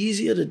it's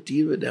easier to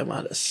deal with them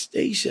at a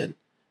station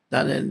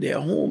than in their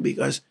home,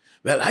 because,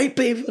 well, I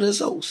pay for this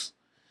house.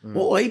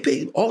 Oh, I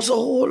paid. Also,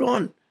 hold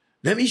on.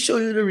 Let me show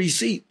you the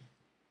receipt.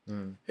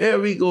 Here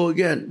we go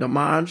again. The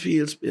man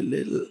feels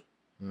belittled.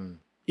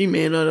 He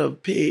may not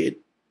have paid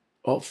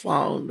or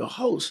found the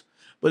house,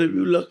 but if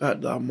you look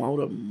at the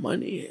amount of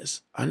money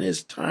is and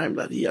his time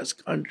that he has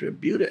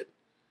contributed,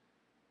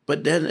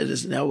 but then it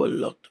is never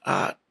looked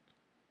at,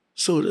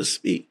 so to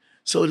speak.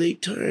 So they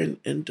turn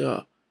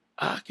into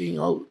acting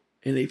out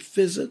in a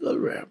physical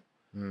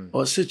realm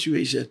or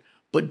situation.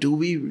 But do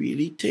we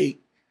really take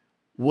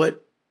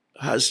what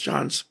has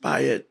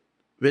transpired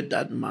with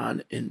that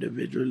man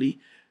individually,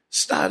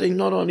 starting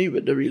not only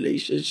with the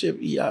relationship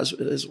he has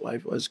with his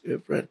wife or his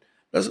girlfriend?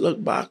 Let's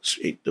look back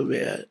straight to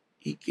where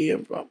he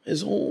came from,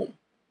 his home.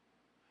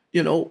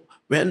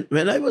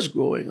 When I was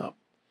growing up,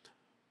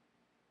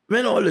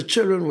 when all the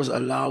children was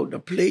allowed to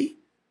play,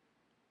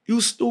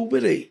 you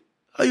stupid, eh?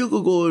 How you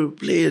could go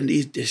play in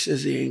these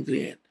dishes they ain't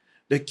clean?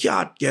 The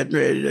cat getting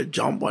ready to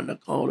jump on the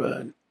counter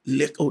and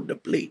lick out the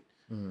plate.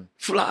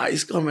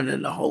 Flies coming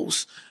in the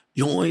house.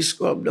 You ain't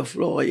scrubbed the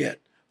floor yet.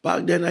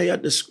 Back then, I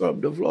had to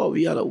scrub the floor.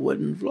 We had a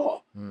wooden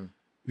floor.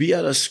 We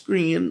had a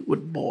screen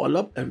with ball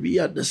up, and we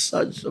had to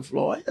suds the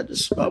floor. I had to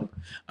scrub.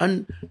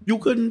 And you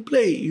couldn't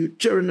play. You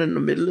children in the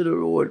middle of the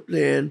road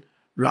playing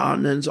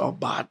roundings or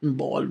bat and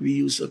ball, we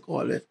used to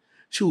call it.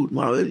 Shoot,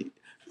 man,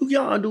 you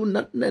can't do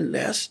nothing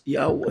unless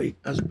your work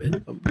has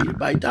been completed.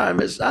 By the time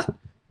it's that,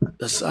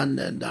 the sun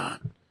then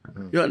down.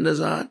 You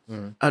understand?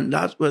 And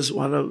that was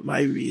one of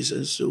my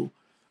reasons too.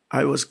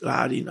 I was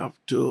glad enough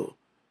to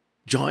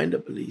join the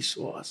police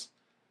force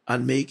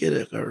and make it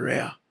a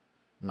career.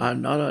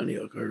 And not only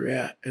a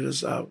career, it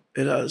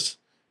has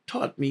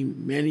taught me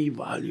many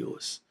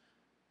values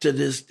to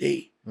this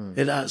day.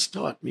 It has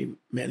taught me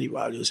many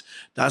values.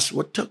 That's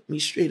what took me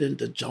straight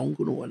into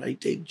Jungle, and I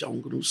take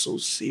Jungle so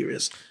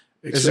serious.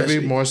 It's a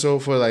bit more so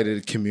for like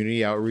the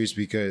community outreach,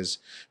 because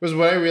it was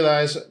what I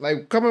realized,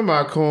 like coming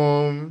back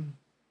home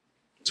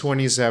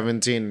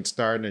 2017 and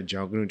starting a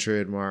Jungle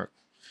trademark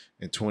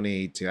in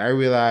 2018, I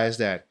realized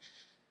that,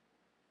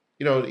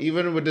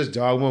 even with this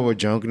dogma with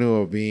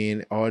Junkanoo of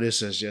being,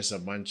 this is just a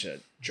bunch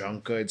of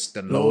drunkards,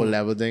 the lower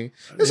level thing,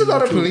 there's a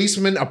lot of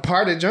policemen a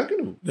part of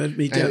Junkanoo. Let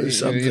me tell you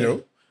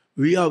something.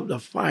 We have the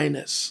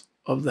finest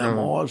of them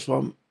all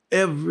from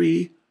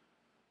every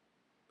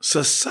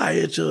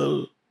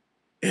societal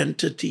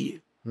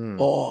entity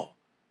or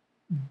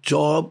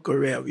job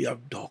career. We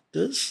have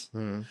doctors,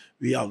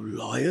 we have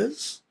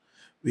lawyers,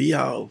 we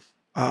have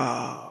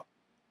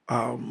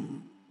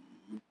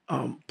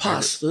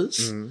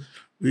pastors,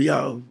 we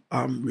have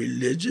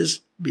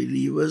religious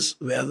believers,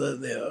 whether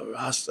they're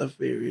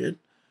Rastafarian,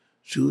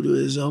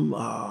 Judaism,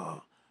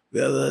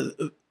 whether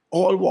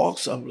all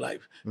walks of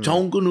life.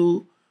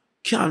 Junkanoo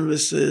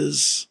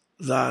canvases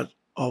that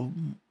of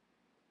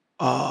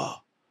a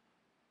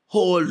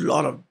whole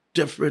lot of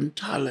different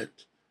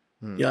talent.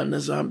 You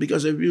understand?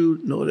 Because if you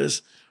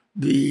notice,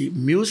 the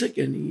music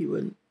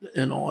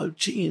and all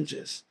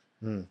changes.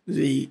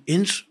 The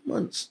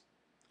instruments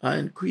are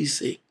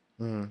increasing.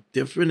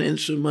 Different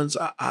instruments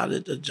are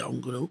added to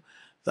Junkanoo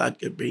that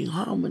could bring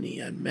harmony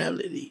and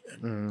melody,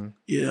 and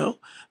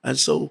and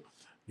so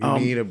You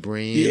need a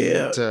brain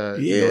to know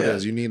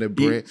this. You need a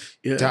brain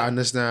to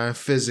understand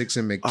physics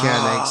and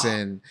mechanics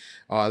and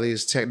all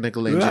these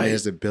technical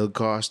engineers that build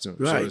costumes.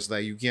 So it's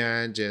like you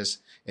can't just,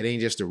 it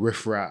ain't just a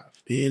riffraff.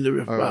 It ain't a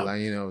riffraff.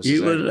 Like, you know,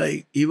 even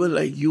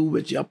like you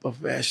with your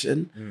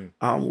profession,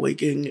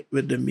 working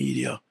with the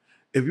media,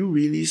 if you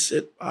really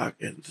sit back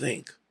and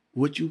think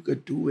what you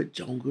could do with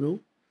Jungle,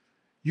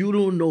 you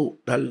don't know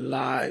the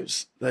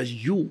lives that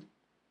you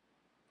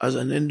as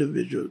an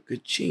individual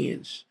could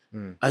change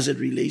as it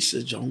relates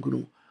to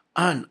Jungle.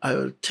 And I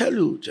will tell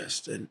you,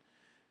 Justin,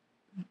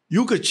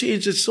 you could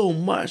change it so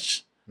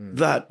much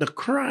that the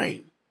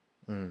crime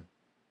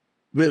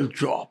will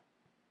drop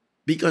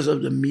because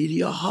of the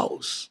media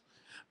house.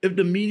 If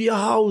the media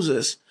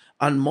houses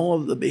and more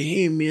of the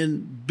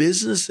Bahamian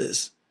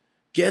businesses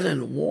get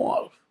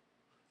involved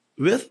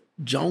with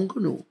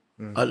Jungle,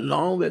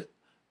 along with,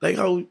 like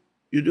how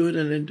you're doing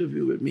an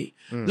interview with me,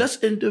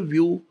 let's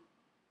interview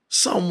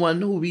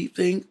someone who we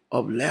think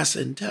of less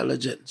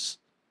intelligence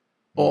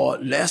or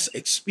less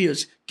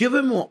experience. Give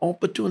him an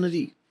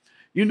opportunity.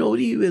 You know what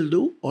he will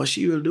do or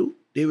she will do?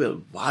 They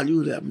will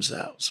value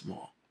themselves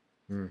more.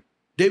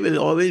 They will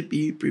always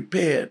be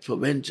prepared for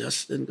when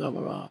Justin comes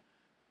around.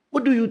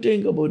 What do you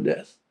think about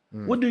this?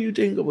 What do you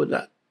think about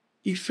that?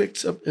 He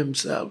fixes up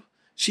himself.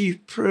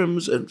 She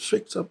trims and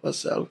fixes up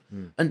herself.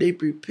 And they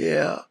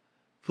prepare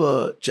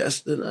for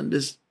Justin and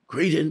this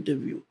great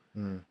interview.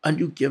 And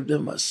you give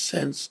them a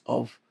sense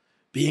of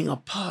being a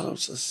part of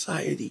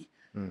society.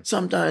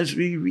 Sometimes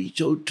we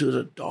reach out to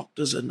the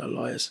doctors and the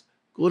lawyers.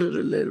 Go to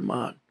the little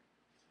man.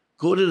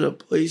 Go to the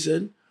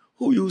person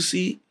who you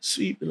see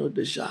sweeping out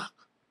the shack.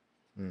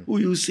 Who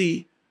you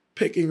see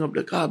picking up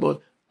the cardboard.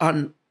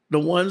 And the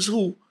ones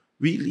who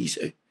really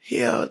say,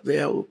 hear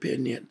their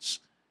opinions.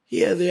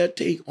 Hear their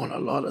take on a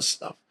lot of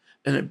stuff.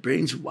 And it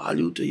brings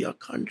value to your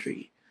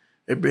country.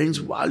 It brings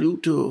value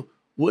to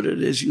what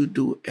it is you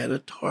do,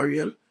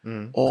 editorial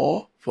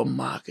or for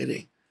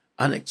marketing.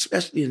 And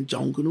especially in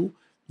Jungle,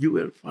 you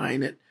will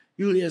find it.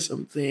 You'll hear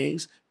some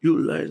things,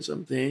 you'll learn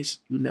some things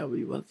you never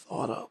even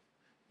thought of.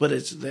 But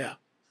it's there.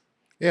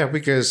 Yeah,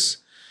 because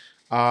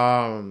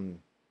I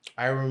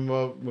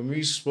remember when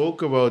we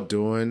spoke about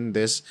doing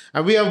this,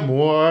 and we have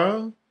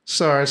more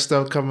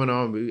stuff coming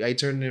on. I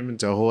turned him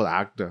into a whole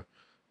actor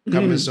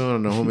coming soon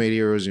on the Homemade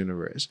Heroes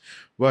universe.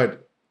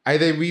 But I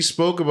think we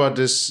spoke about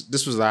this.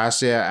 This was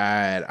last year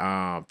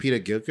at Peter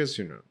Gilchrist,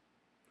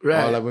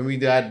 Right. Like when we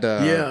did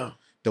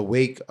the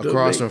wake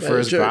across from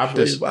First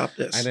Baptist.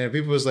 And then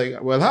people was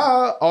like, well,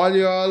 how all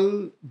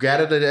y'all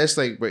gathered at this?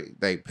 Like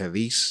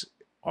police,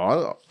 a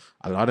lot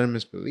of them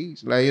is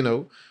police. Like,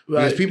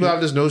 because people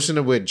have this notion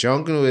of where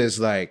Jungle is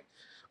like,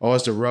 oh,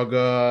 it's the rugger,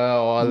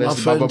 all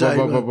this, blah, blah, blah,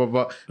 blah, blah, blah,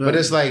 blah. Right. But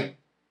it's like,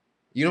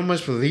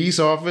 much police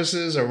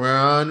officers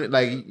around.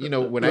 Like,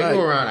 when I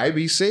go around, I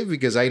be safe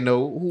because I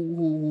know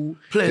who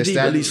plenty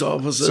police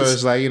officers. So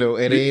it's like,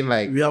 it ain't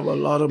like, we have a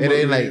lot of it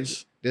ain't like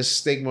this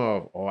stigma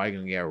of, I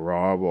can get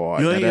robbed or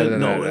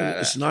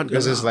it's not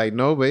because it's like,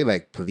 no way,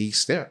 like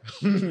police there.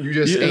 You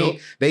just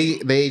ain't,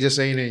 they just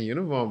ain't in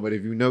uniform, but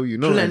if you know,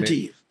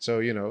 plenty. So,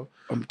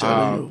 I'm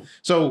telling you.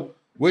 So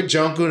with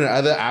Jungle and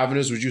other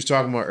avenues, which you was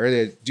talking about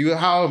earlier,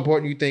 how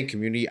important you think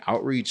community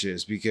outreach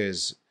is?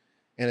 Because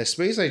in a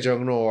space like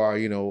Jungle, or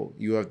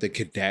you have the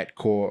cadet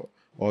corps,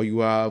 or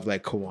you have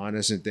like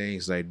Kiwanis and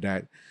things like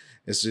that,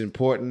 it's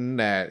important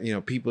that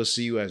people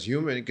see you as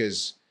human,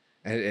 because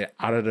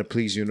out of the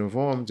police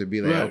uniform to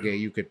be like, okay,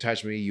 you could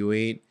touch me, you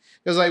ain't.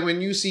 Because like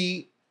when you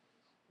see,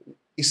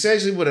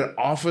 essentially what an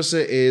officer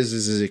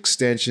is an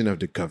extension of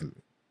the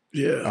government,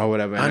 or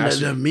whatever, and the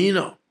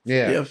demeanor,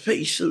 their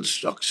facial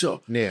structure,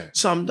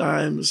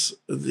 sometimes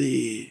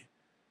the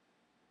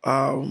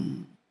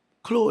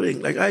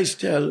clothing. Like I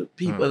tell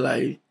people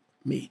I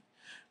meet,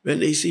 when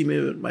they see me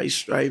with my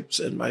stripes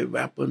and my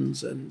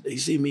weapons and they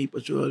see me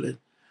patrolling,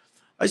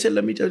 I said,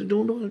 let me tell you,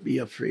 don't be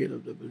afraid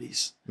of the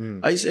police.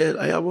 I said,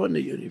 I have on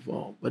the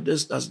uniform, but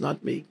this does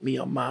not make me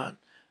a man.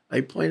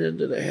 I pointed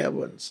to the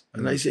heavens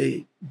and I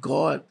say,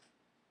 God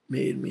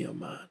made me a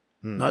man,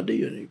 not the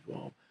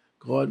uniform.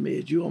 God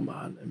made you a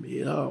man and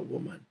made her a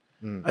woman.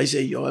 I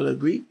say, you all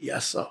agree?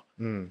 Yes, sir.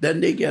 Then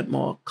they get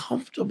more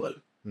comfortable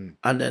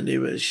and then they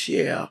will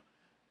share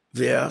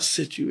their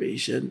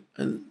situation.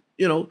 And,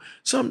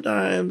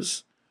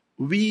 sometimes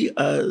we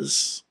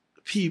as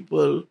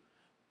people,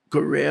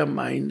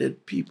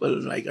 career-minded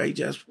people, like I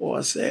just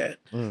said,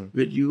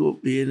 with you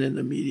being in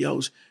the media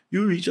house,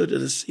 you reach out to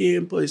the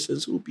same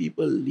persons who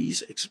people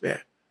least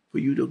expect for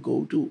you to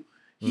go to.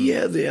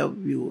 Hear their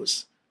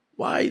views.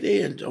 Why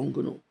they in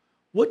Jungle?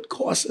 What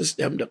causes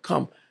them to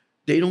come?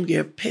 They don't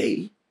get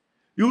paid.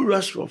 You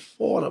rush for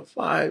 4 to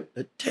 5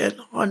 to 10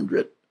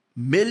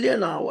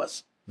 million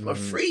hours for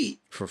free.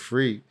 For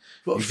free.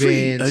 And you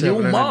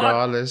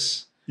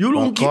 $700 you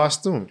don't get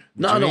costume.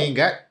 No. Ain't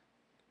got.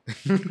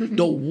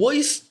 The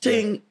worst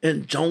thing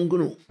in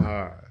Jungle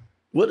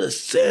would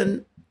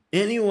send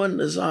anyone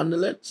that's on the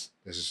list,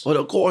 or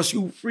the course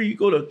you free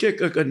go to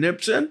kick a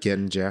conniption,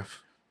 getting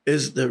Jeff,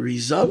 is the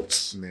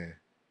results.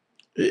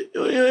 You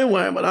ain't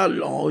worrying about how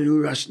long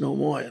you rush no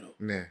more,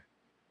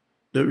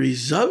 the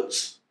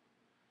results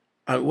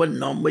and what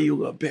number you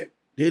gonna pick.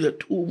 They're the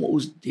two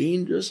most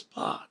dangerous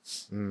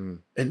parts in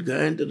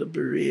going to the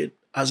parade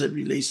as it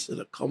relates to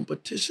the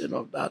competition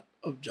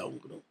of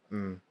Jungle.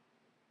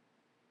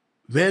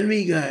 When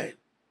we get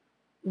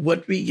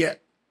what we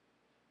get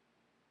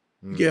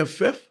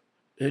fifth,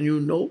 then you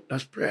know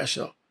that's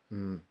pressure.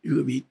 You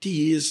will be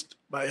teased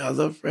by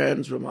other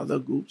friends from other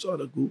groups or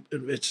the group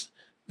in which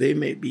they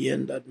may be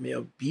in that may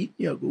have beaten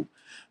your group.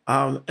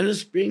 And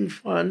it's being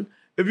fun.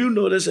 If you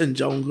notice in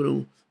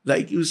Jungle,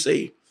 like you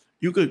say,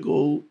 you could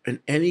go in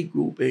any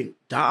grouping,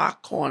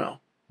 dark corner.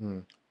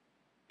 You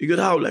could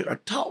have like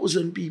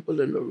 1,000 people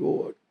in the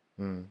road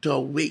to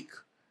a week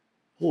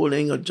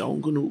holding a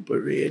Jungle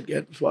parade,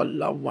 getting for a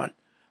loved one.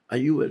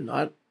 And you will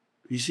not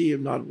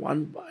receive not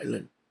one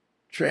violent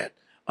threat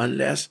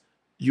unless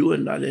you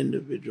and that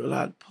individual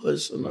had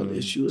personal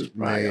issues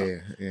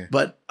prior. Yeah.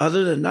 But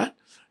other than that,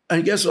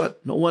 and guess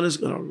what? No one is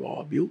going to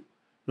rob you.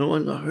 No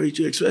one going to hurt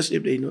you, especially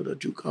if they know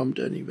that you come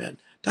to an event.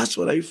 That's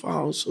what I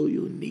found so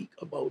unique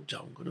about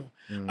Jungle.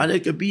 And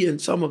it could be in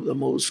some of the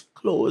most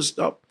closed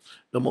up,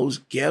 the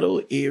most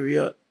ghetto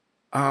area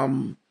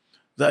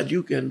that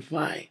you can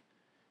find.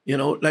 You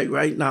know, like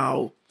right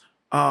now,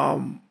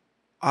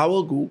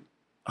 our group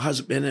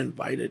has been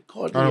invited.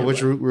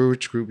 Which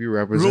group you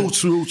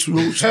represent? Roots.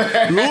 Roots,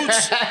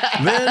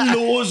 men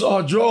lose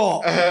or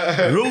draw.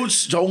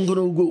 Roots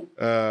Jungle Group.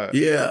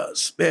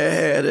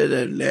 Spearheaded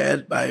and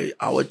led by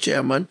our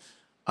chairman,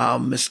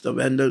 Mr.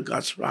 Wendell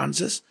Gus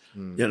Francis.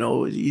 You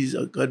know, he's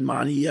a good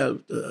man. He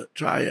helped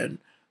try and,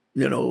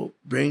 you know,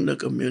 bring us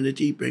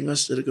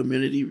to the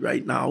community.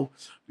 Right now,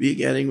 we're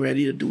getting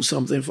ready to do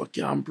something for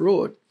Camp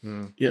Road.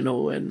 You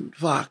know, in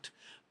fact,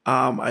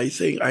 I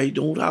think I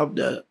don't have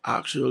the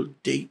actual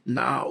date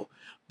now,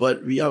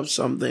 but we have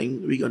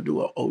something, we're going to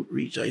do an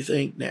outreach, I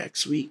think,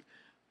 next week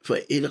for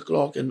 8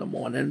 o'clock in the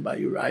morning by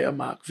Uriah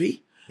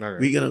McVie. Okay.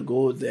 We're going to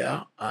go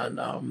there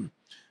and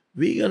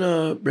we're going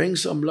to bring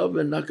some love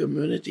in that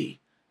community.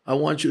 I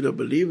want you to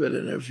believe it.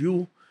 And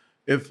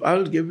if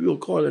I'll give you a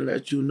call and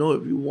let you know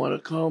if you want to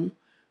come,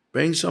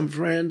 bring some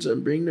friends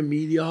and bring the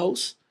media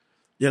house.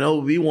 You know,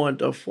 we want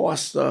to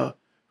foster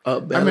I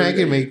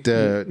can make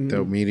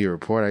the media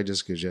report. I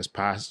just could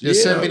pass.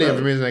 Send me the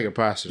information. I can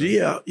pass it.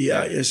 Yeah.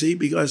 You see,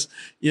 because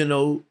you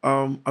know,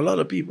 a lot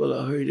of people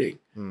are hurting,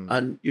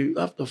 and you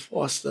have to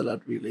foster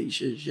that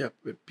relationship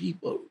with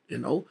people. You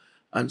know,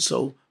 and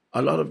so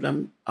a lot of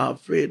them are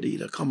afraid to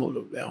either come out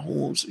of their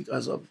homes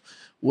because of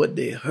what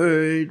they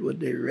heard, what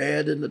they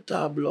read in the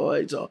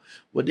tabloids, or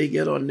what they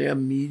get on their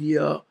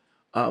media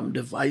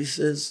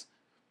devices.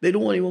 They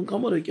don't want to even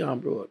come out of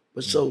Camp Road.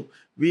 But so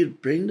we'll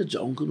bring the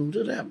Jungle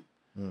to them.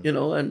 You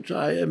know, and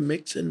try and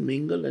mix and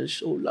mingle and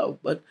show love.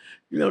 But,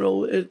 you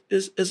know,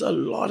 it's a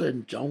lot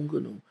in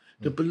Jungle.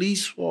 The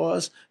police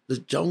force, the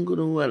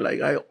Jungle, and like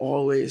I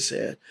always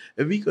said,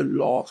 if we could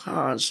lock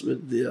hands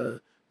with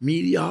the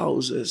media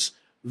houses,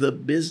 the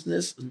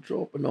business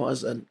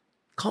entrepreneurs and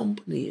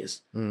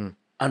companies,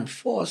 and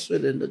force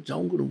it in the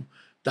Jungle,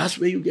 that's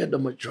where you get the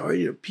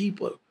majority of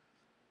people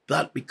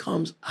that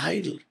becomes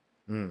idle.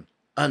 And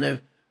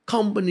if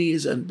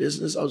companies and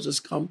business houses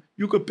come,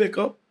 you could pick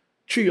up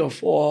 3 or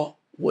 4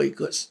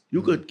 workers.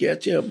 You could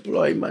get your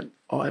employment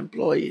or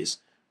employees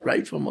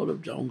right from out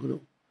of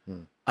Jungle.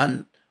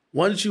 And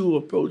once you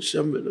approach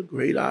them with a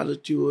great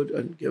attitude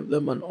and give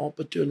them an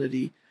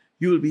opportunity,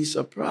 you will be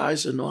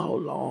surprised to know how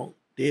long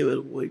they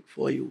will work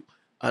for you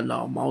and the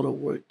amount of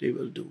work they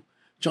will do.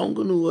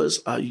 Junglers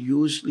are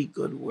usually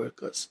good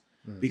workers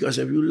because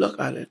if you look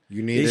at it,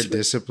 you need a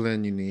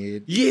discipline. You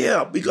need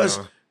because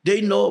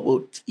they know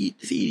about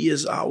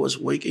tedious hours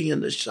working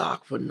in the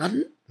shack for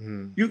nothing.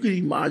 You can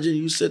imagine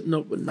you sitting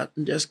up with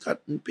nothing, just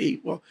cutting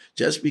paper,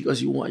 just because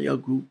you want your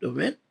group to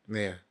win.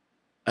 Yeah.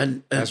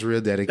 And that's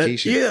real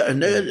dedication.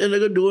 And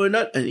they're doing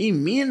that, and he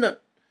mean that.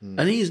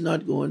 And he's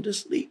not going to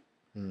sleep.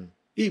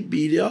 He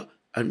be there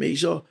and make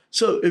sure.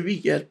 So if we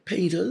get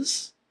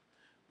painters,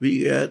 we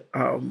get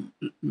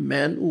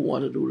men who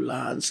want to do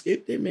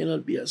landscape, they may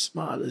not be as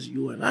smart as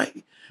you and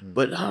I,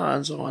 but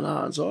hands on,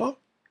 hands off,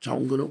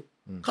 Jungle.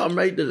 Come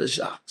right to the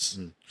shacks.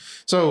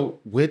 So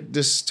with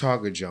this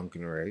talk of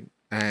Jungle, right?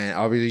 And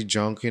obviously,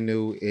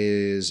 Jungle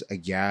is a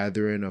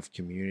gathering of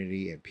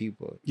community and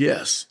people.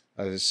 Yes.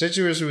 The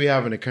situation we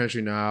have in the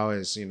country now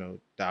is, you know,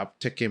 the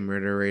uptick in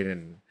murder rate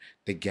and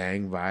the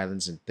gang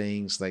violence and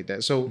things like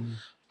that. So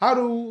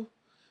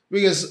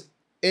because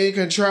in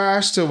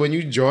contrast to when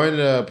you joined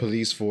the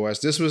police force,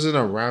 this wasn't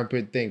a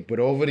rampant thing. But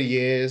over the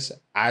years,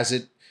 as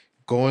it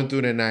going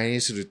through the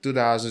 90s to the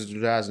 2000s,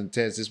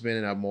 2010s, it's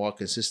been a more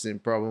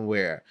consistent problem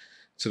where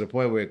to the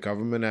point where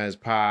government has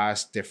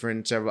passed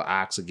several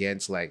acts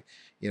against, like,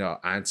 you know,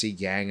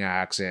 anti-gang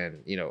acts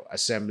and, you know,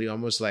 assembly,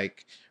 almost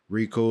like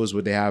RICOs,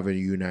 what they have in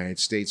the United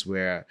States,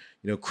 where,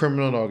 you know,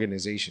 criminal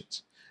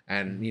organizations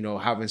and, you know,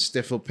 having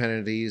stiffer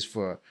penalties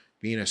for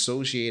being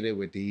associated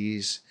with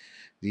these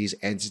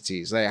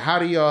entities. Like, how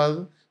do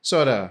y'all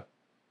sort of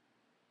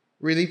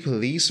really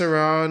police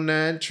around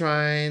that,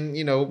 trying,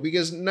 you know,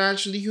 because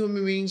naturally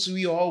human beings,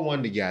 we all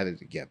want to gather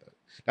together.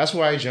 That's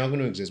why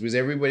Jungle exists, because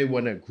everybody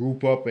want to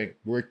group up and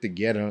work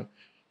together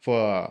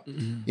for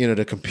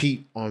to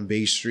compete on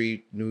Bay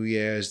Street, New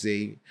Year's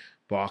Day,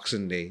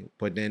 Boxing Day.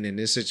 But then in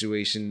this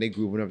situation, they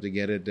grouping up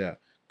together to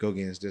go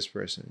against this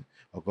person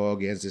or go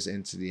against this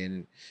entity,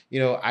 and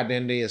at the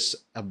end it's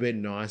a bit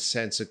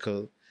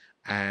nonsensical,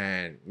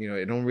 and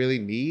it don't really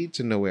need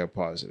to nowhere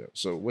positive.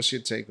 So what's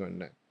your take on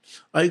that?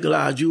 I'm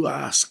glad you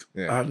asked,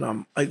 and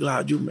I'm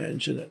glad you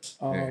mentioned it.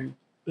 When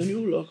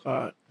you look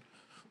at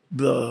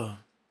the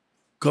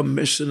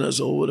commissioners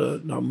over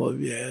the number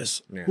of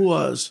years who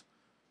has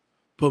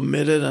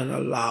permitted and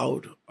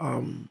allowed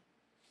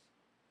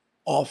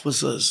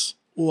officers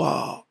who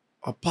are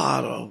a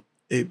part of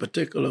a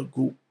particular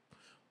group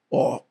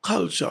or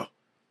culture,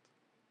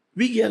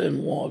 we get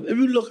involved. If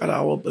you look at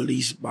our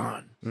police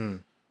band,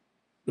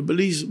 the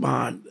police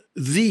band,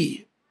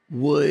 the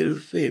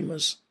world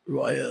famous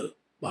Royal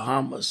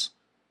Bahamas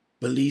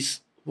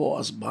Police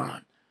Force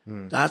Band,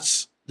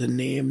 that's the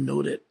name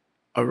noted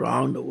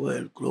around the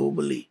world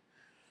globally.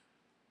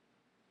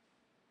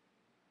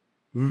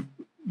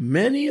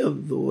 Many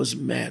of those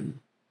men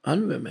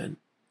and women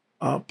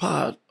are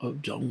part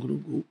of Jungle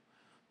Group,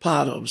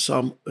 part of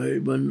some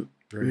urban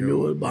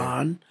renewal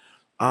band,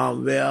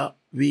 where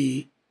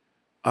we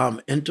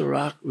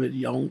interact with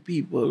young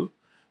people,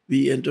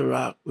 we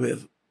interact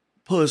with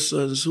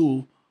persons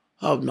who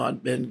have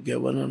not been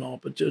given an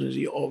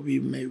opportunity, or we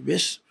may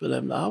wish for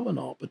them to have an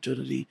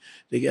opportunity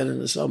to get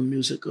into some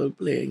musical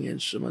playing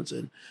instruments.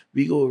 And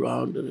we go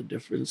around to the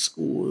different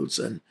schools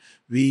and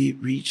we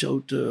reach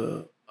out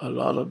to a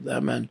lot of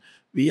them and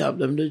we have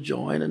them to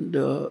join in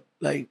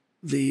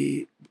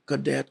the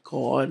cadet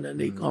corps, and then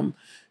they come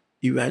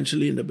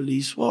eventually in the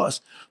police force.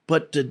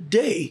 But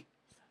today,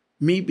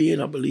 me being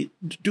a police,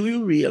 do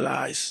you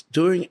realize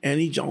during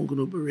any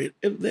Jungle parade,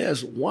 if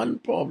there's one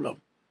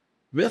problem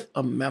with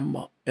a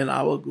member in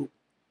our group,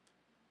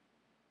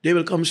 they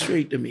will come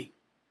straight to me.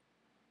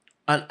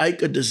 And I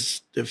could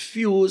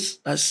diffuse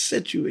a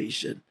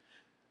situation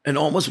in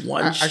almost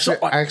one shot.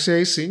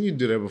 Actually, I seen you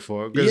do that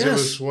before. Because there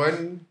was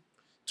one,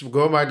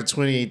 going back to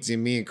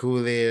 2018, me and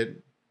Kool,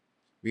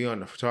 we on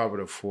the top of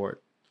the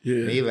fort. Yeah.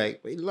 And he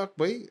like,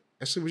 wait.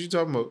 I said, what you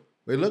talking about?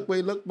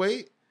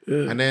 Wait.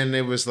 Yeah. And then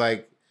it was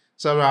like,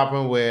 something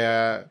happened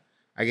where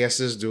I guess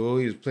this dude,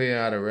 he was playing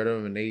out of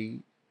rhythm and they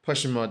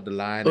push him out the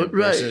line and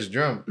press his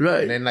drum.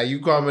 Right. And then like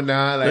you calm it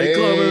down. Like,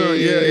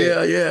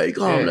 he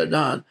calmed it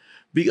down.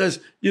 Because,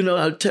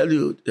 I'll tell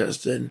you,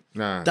 Justin,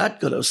 that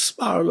could have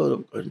spiraled out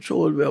of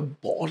control where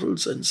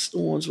bottles and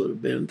stones would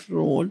have been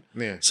thrown.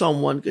 Yeah.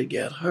 Someone could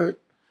get hurt.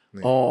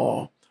 Yeah.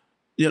 Or,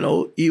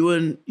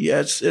 even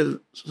yet still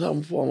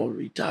some form of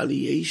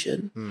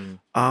retaliation.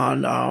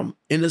 And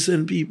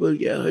innocent people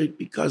get hurt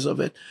because of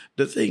it.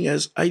 The thing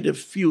is, I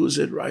diffuse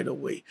it right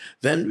away.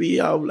 Then we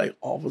have like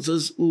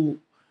officers who,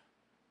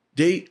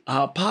 they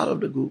are part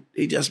of the group.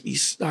 They just be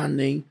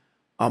standing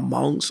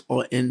amongst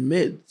or in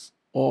midst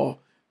or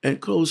in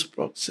close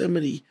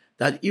proximity,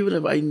 that even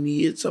if I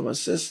need some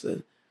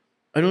assistance,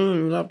 I don't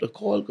even have to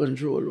call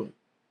control room.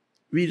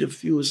 We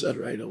diffuse that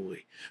right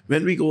away.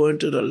 When we go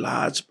into the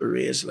large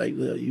parades like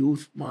the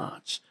Youth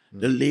March,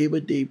 the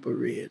Labor Day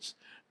parades,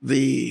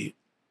 the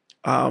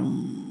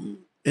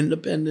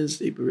Independence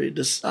Day parade,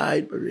 the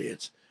side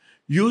parades,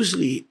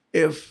 usually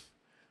if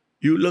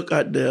you look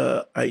at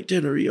the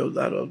itinerary of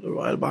the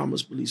Royal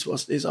Bahamas Police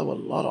Force, they have a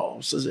lot of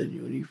officers in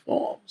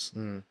uniforms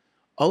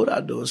out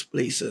at those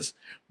places.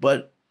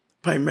 But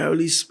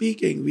primarily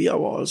speaking, we have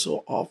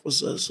also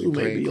officers who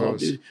may be on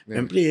duty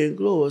in plain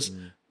clothes.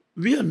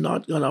 We are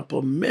not going to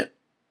permit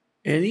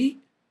any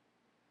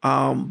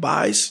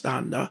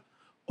bystander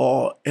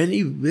or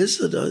any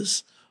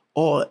visitors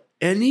or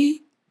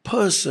any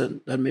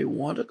person that may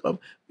want to come.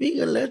 We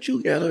can let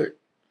you get hurt.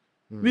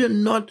 We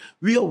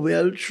are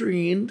well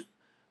trained.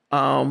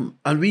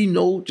 And we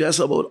know just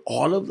about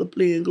all of the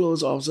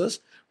plainclothes officers.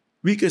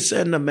 We could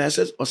send a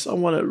message or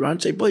someone will run,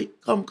 say, boy,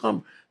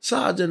 come,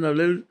 Sergeant, a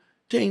little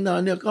thing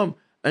down there, come.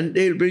 And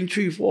they'll bring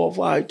 3, 4,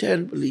 5,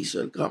 10 police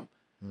will come.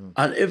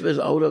 And if it's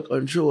out of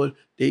control,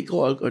 they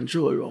call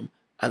control room.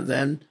 And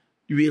then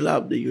we'll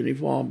have the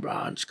uniform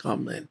branch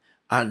come in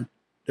and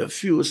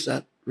diffuse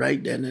that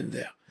right then and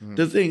there.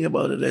 The thing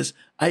about it is,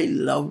 I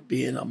love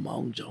being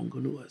among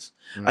junglers.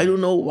 I don't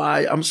know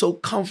why. I'm so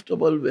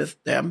comfortable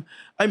with them.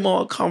 I'm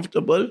more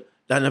comfortable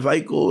than if I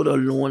go out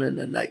alone in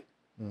the night.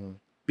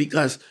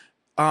 Because,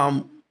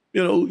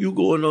 you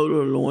going out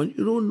alone,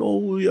 you don't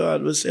know who your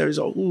adversaries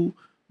are, who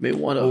may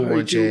want to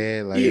hurt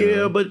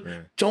you.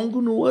 But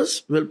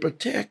junglers will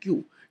protect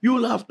you.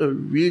 You'll have to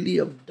really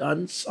have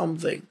done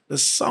something to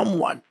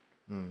someone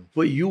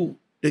for you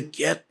to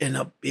get in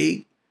a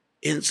big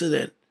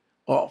incident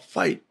or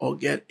fight or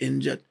get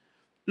injured.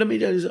 Let me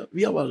tell you something.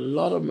 We have a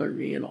lot of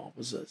Marine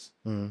officers,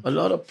 a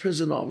lot of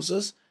prison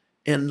officers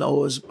in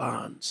those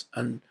bands.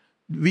 And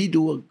we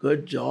do a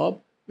good job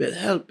with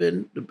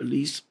helping the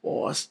police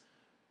force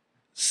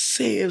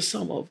save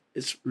some of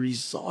its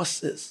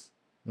resources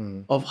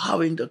of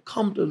having to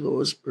come to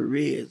those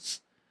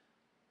parades,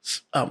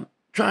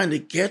 trying to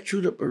get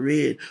through the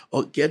parade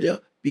or get there,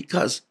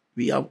 because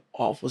we have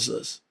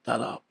officers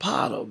that are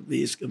part of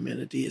these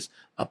communities,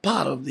 a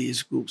part of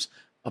these groups,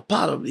 a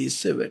part of these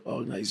civic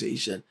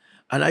organizations.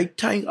 And I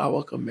thank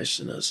our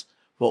commissioners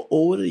for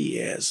over the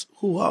years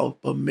who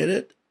have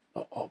permitted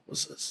the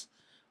officers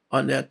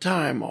on their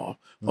time off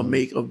or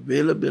make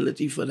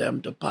availability for them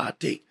to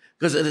partake.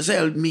 Because it has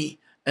helped me,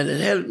 and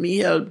it helped me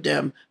help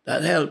them,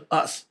 that help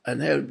us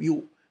and help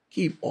you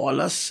keep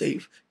all us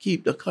safe,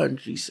 keep the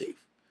country safe.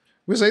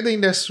 Because I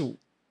think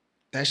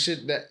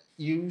that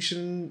you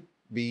shouldn't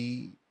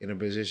be in a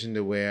position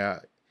to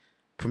where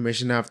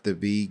permission have to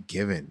be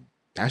given.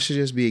 That should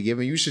just be a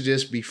given. You should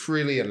just be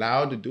freely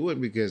allowed to do it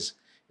because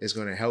it's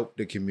going to help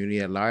the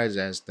community at large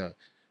as the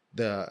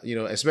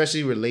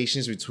especially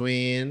relations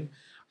between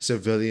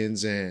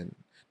civilians and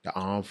the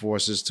armed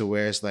forces, to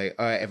where it's like,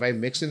 all right, if I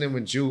mixing them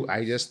with you,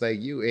 I just like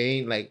you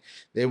ain't like,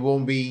 they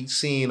won't be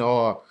seeing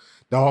the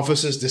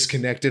officers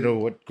disconnected or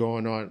what's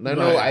going on. No,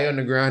 I on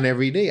the ground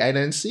every day. I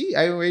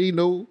already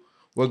know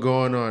what's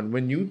going on.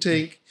 When you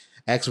take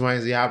X, Y,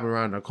 and Z happen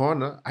around the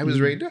corner, I was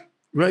right there.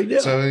 Right there.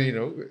 So,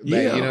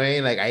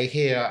 ain't like I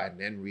hear and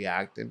then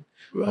reacting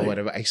or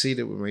whatever. I see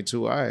it with my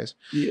two eyes.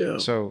 Yeah.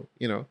 So,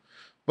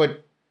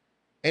 but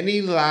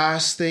any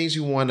last things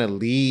you want to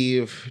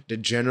leave the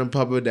general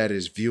public that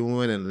is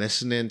viewing and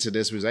listening to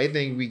this? Because I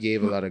think we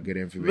gave a lot of good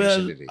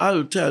information today.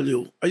 I'll tell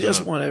you, I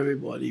just want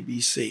everybody to be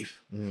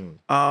safe.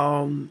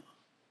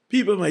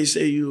 People may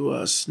say you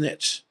a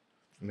snitch.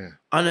 Yeah.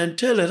 And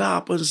until it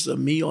happens to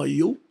me or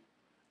you,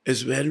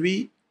 is when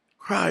we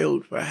cry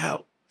out for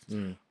help.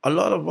 A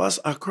lot of us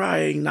are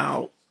crying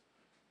now,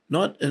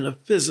 not in a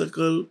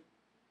physical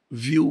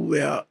view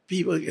where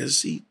people can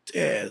see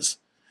tears.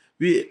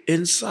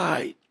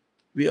 Inside,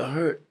 we are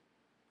hurt.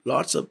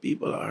 Lots of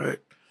people are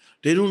hurt.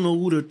 They don't know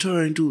who to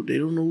turn to. They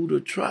don't know who to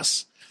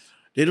trust.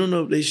 They don't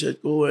know if they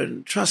should go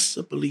and trust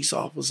the police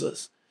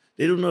officers.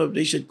 They don't know if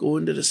they should go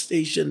into the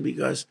station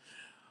because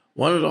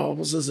one of the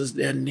officers is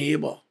their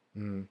neighbor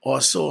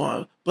or so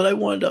on. But I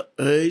want to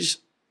urge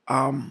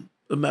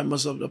the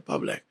members of the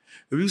public,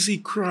 if you see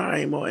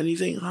crime or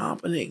anything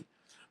happening,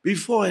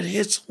 before it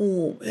hits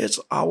home, hits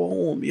our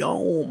home, your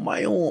home,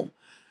 my home,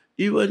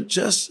 even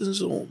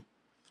Justin's home,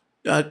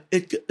 that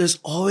there's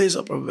always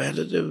a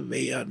preventative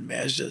way and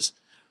measures.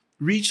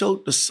 Reach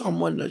out to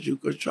someone that you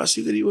could trust.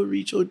 You could even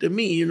reach out to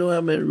me.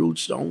 I'm in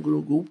Roots Down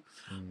Group.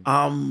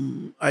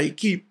 I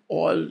keep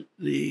all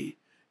the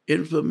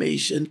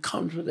information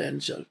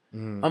confidential.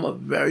 I'm a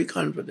very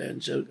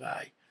confidential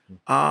guy.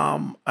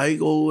 I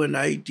go and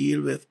I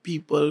deal with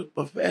people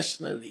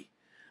professionally,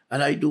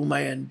 and I do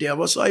my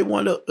endeavor. So I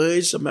want to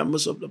urge the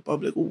members of the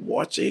public who are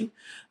watching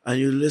and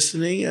you're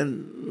listening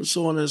and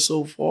so on and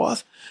so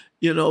forth,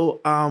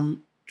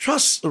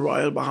 trust the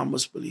Royal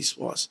Bahamas Police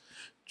Force.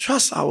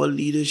 Trust our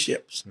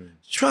leaderships.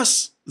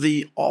 Trust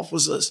the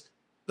officers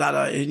that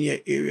are in your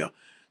area.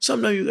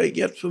 Sometimes you got to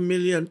get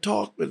familiar and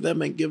talk with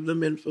them and give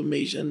them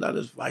information that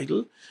is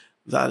vital,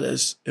 that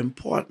is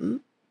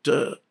important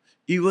to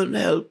even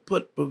help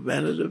put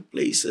preventative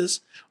places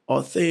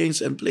or things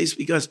in place.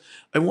 Because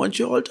I want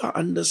you all to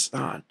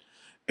understand,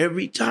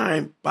 every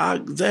time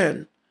back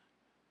then,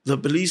 the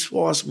police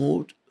force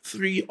moved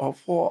 3 or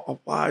 4 or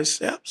 5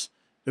 steps,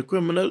 the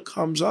criminal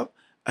comes up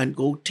and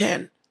go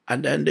 10,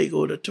 and then they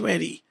go to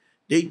 20.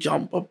 They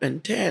jump up in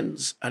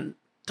tens and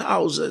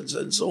thousands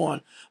and so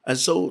on. And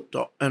so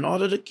in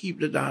order to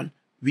keep it down,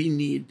 we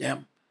need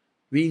them.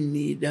 We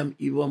need them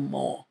even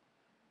more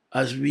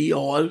as we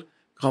all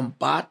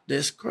combat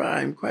this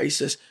crime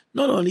crisis,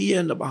 not only here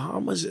in the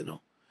Bahamas,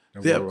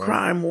 There are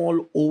crime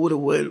all over the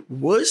world,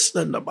 worse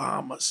than the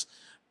Bahamas.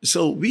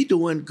 So we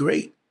doing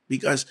great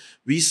because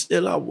we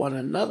still have one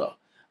another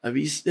and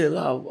we still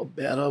have a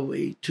better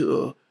way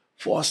to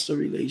foster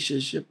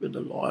relationship with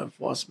the law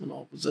enforcement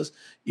officers,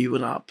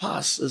 even our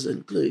pastors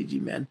and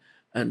clergymen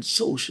and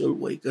social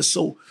workers.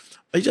 So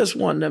I just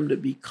want them to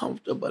be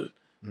comfortable.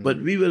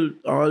 But we will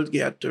all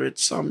get to it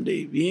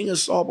someday. We ain't going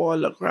to stop all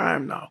the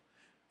crime now.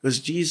 Because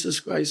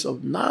Jesus Christ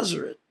of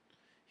Nazareth,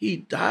 he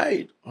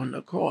died on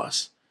the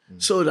cross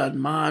so that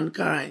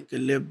mankind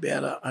could live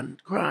better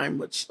and crime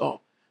would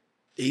stop.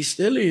 They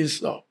still ain't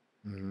stopped.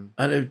 And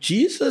if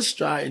Jesus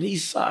tried and he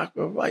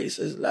sacrificed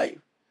his life,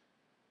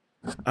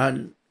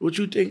 and what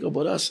you think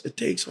about us, it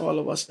takes all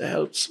of us to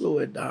help slow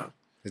it down.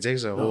 It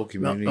takes a whole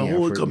community. A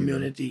whole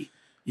community.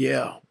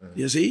 Yeah.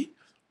 You see?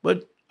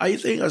 But I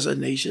think as a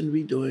nation,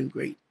 we're doing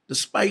great.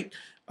 Despite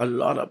a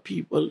lot of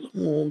people,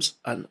 homes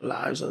and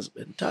lives has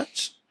been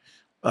touched,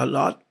 a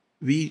lot,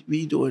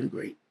 we doing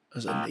great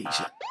as a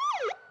nation.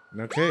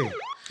 Okay.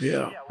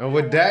 Yeah. And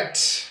with that,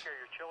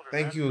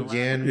 thank you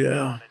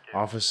again,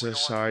 Officer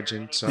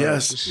Sargeant.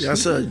 Yes,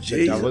 sir.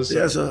 Jesus.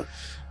 Yes, sir.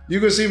 You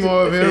can see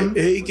more of him.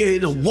 A.K.A.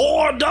 the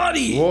War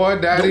Daddy. War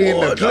Daddy in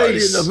the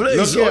place.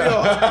 Look here.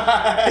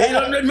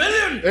 800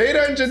 million.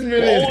 800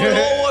 million.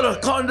 All over the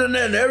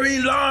continent,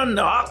 every land,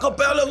 the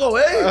archipelago,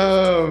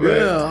 Oh, man.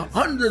 Yeah,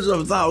 hundreds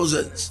of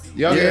thousands.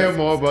 Y'all hear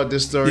more about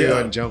this story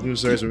on Junk News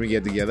Stories when we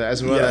get together,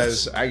 as well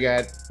as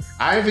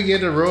I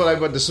forget the role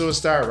about the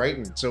Superstar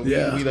writing. So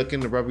we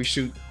looking to probably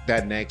shoot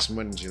that next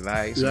month in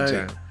July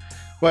sometime.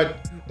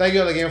 But thank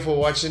you all again for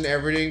watching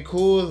Everything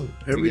Cool.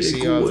 We can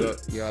see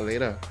y'all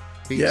later.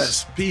 Peace.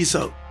 Yes, peace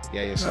out.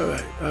 Yeah, yes. All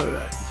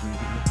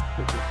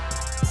right.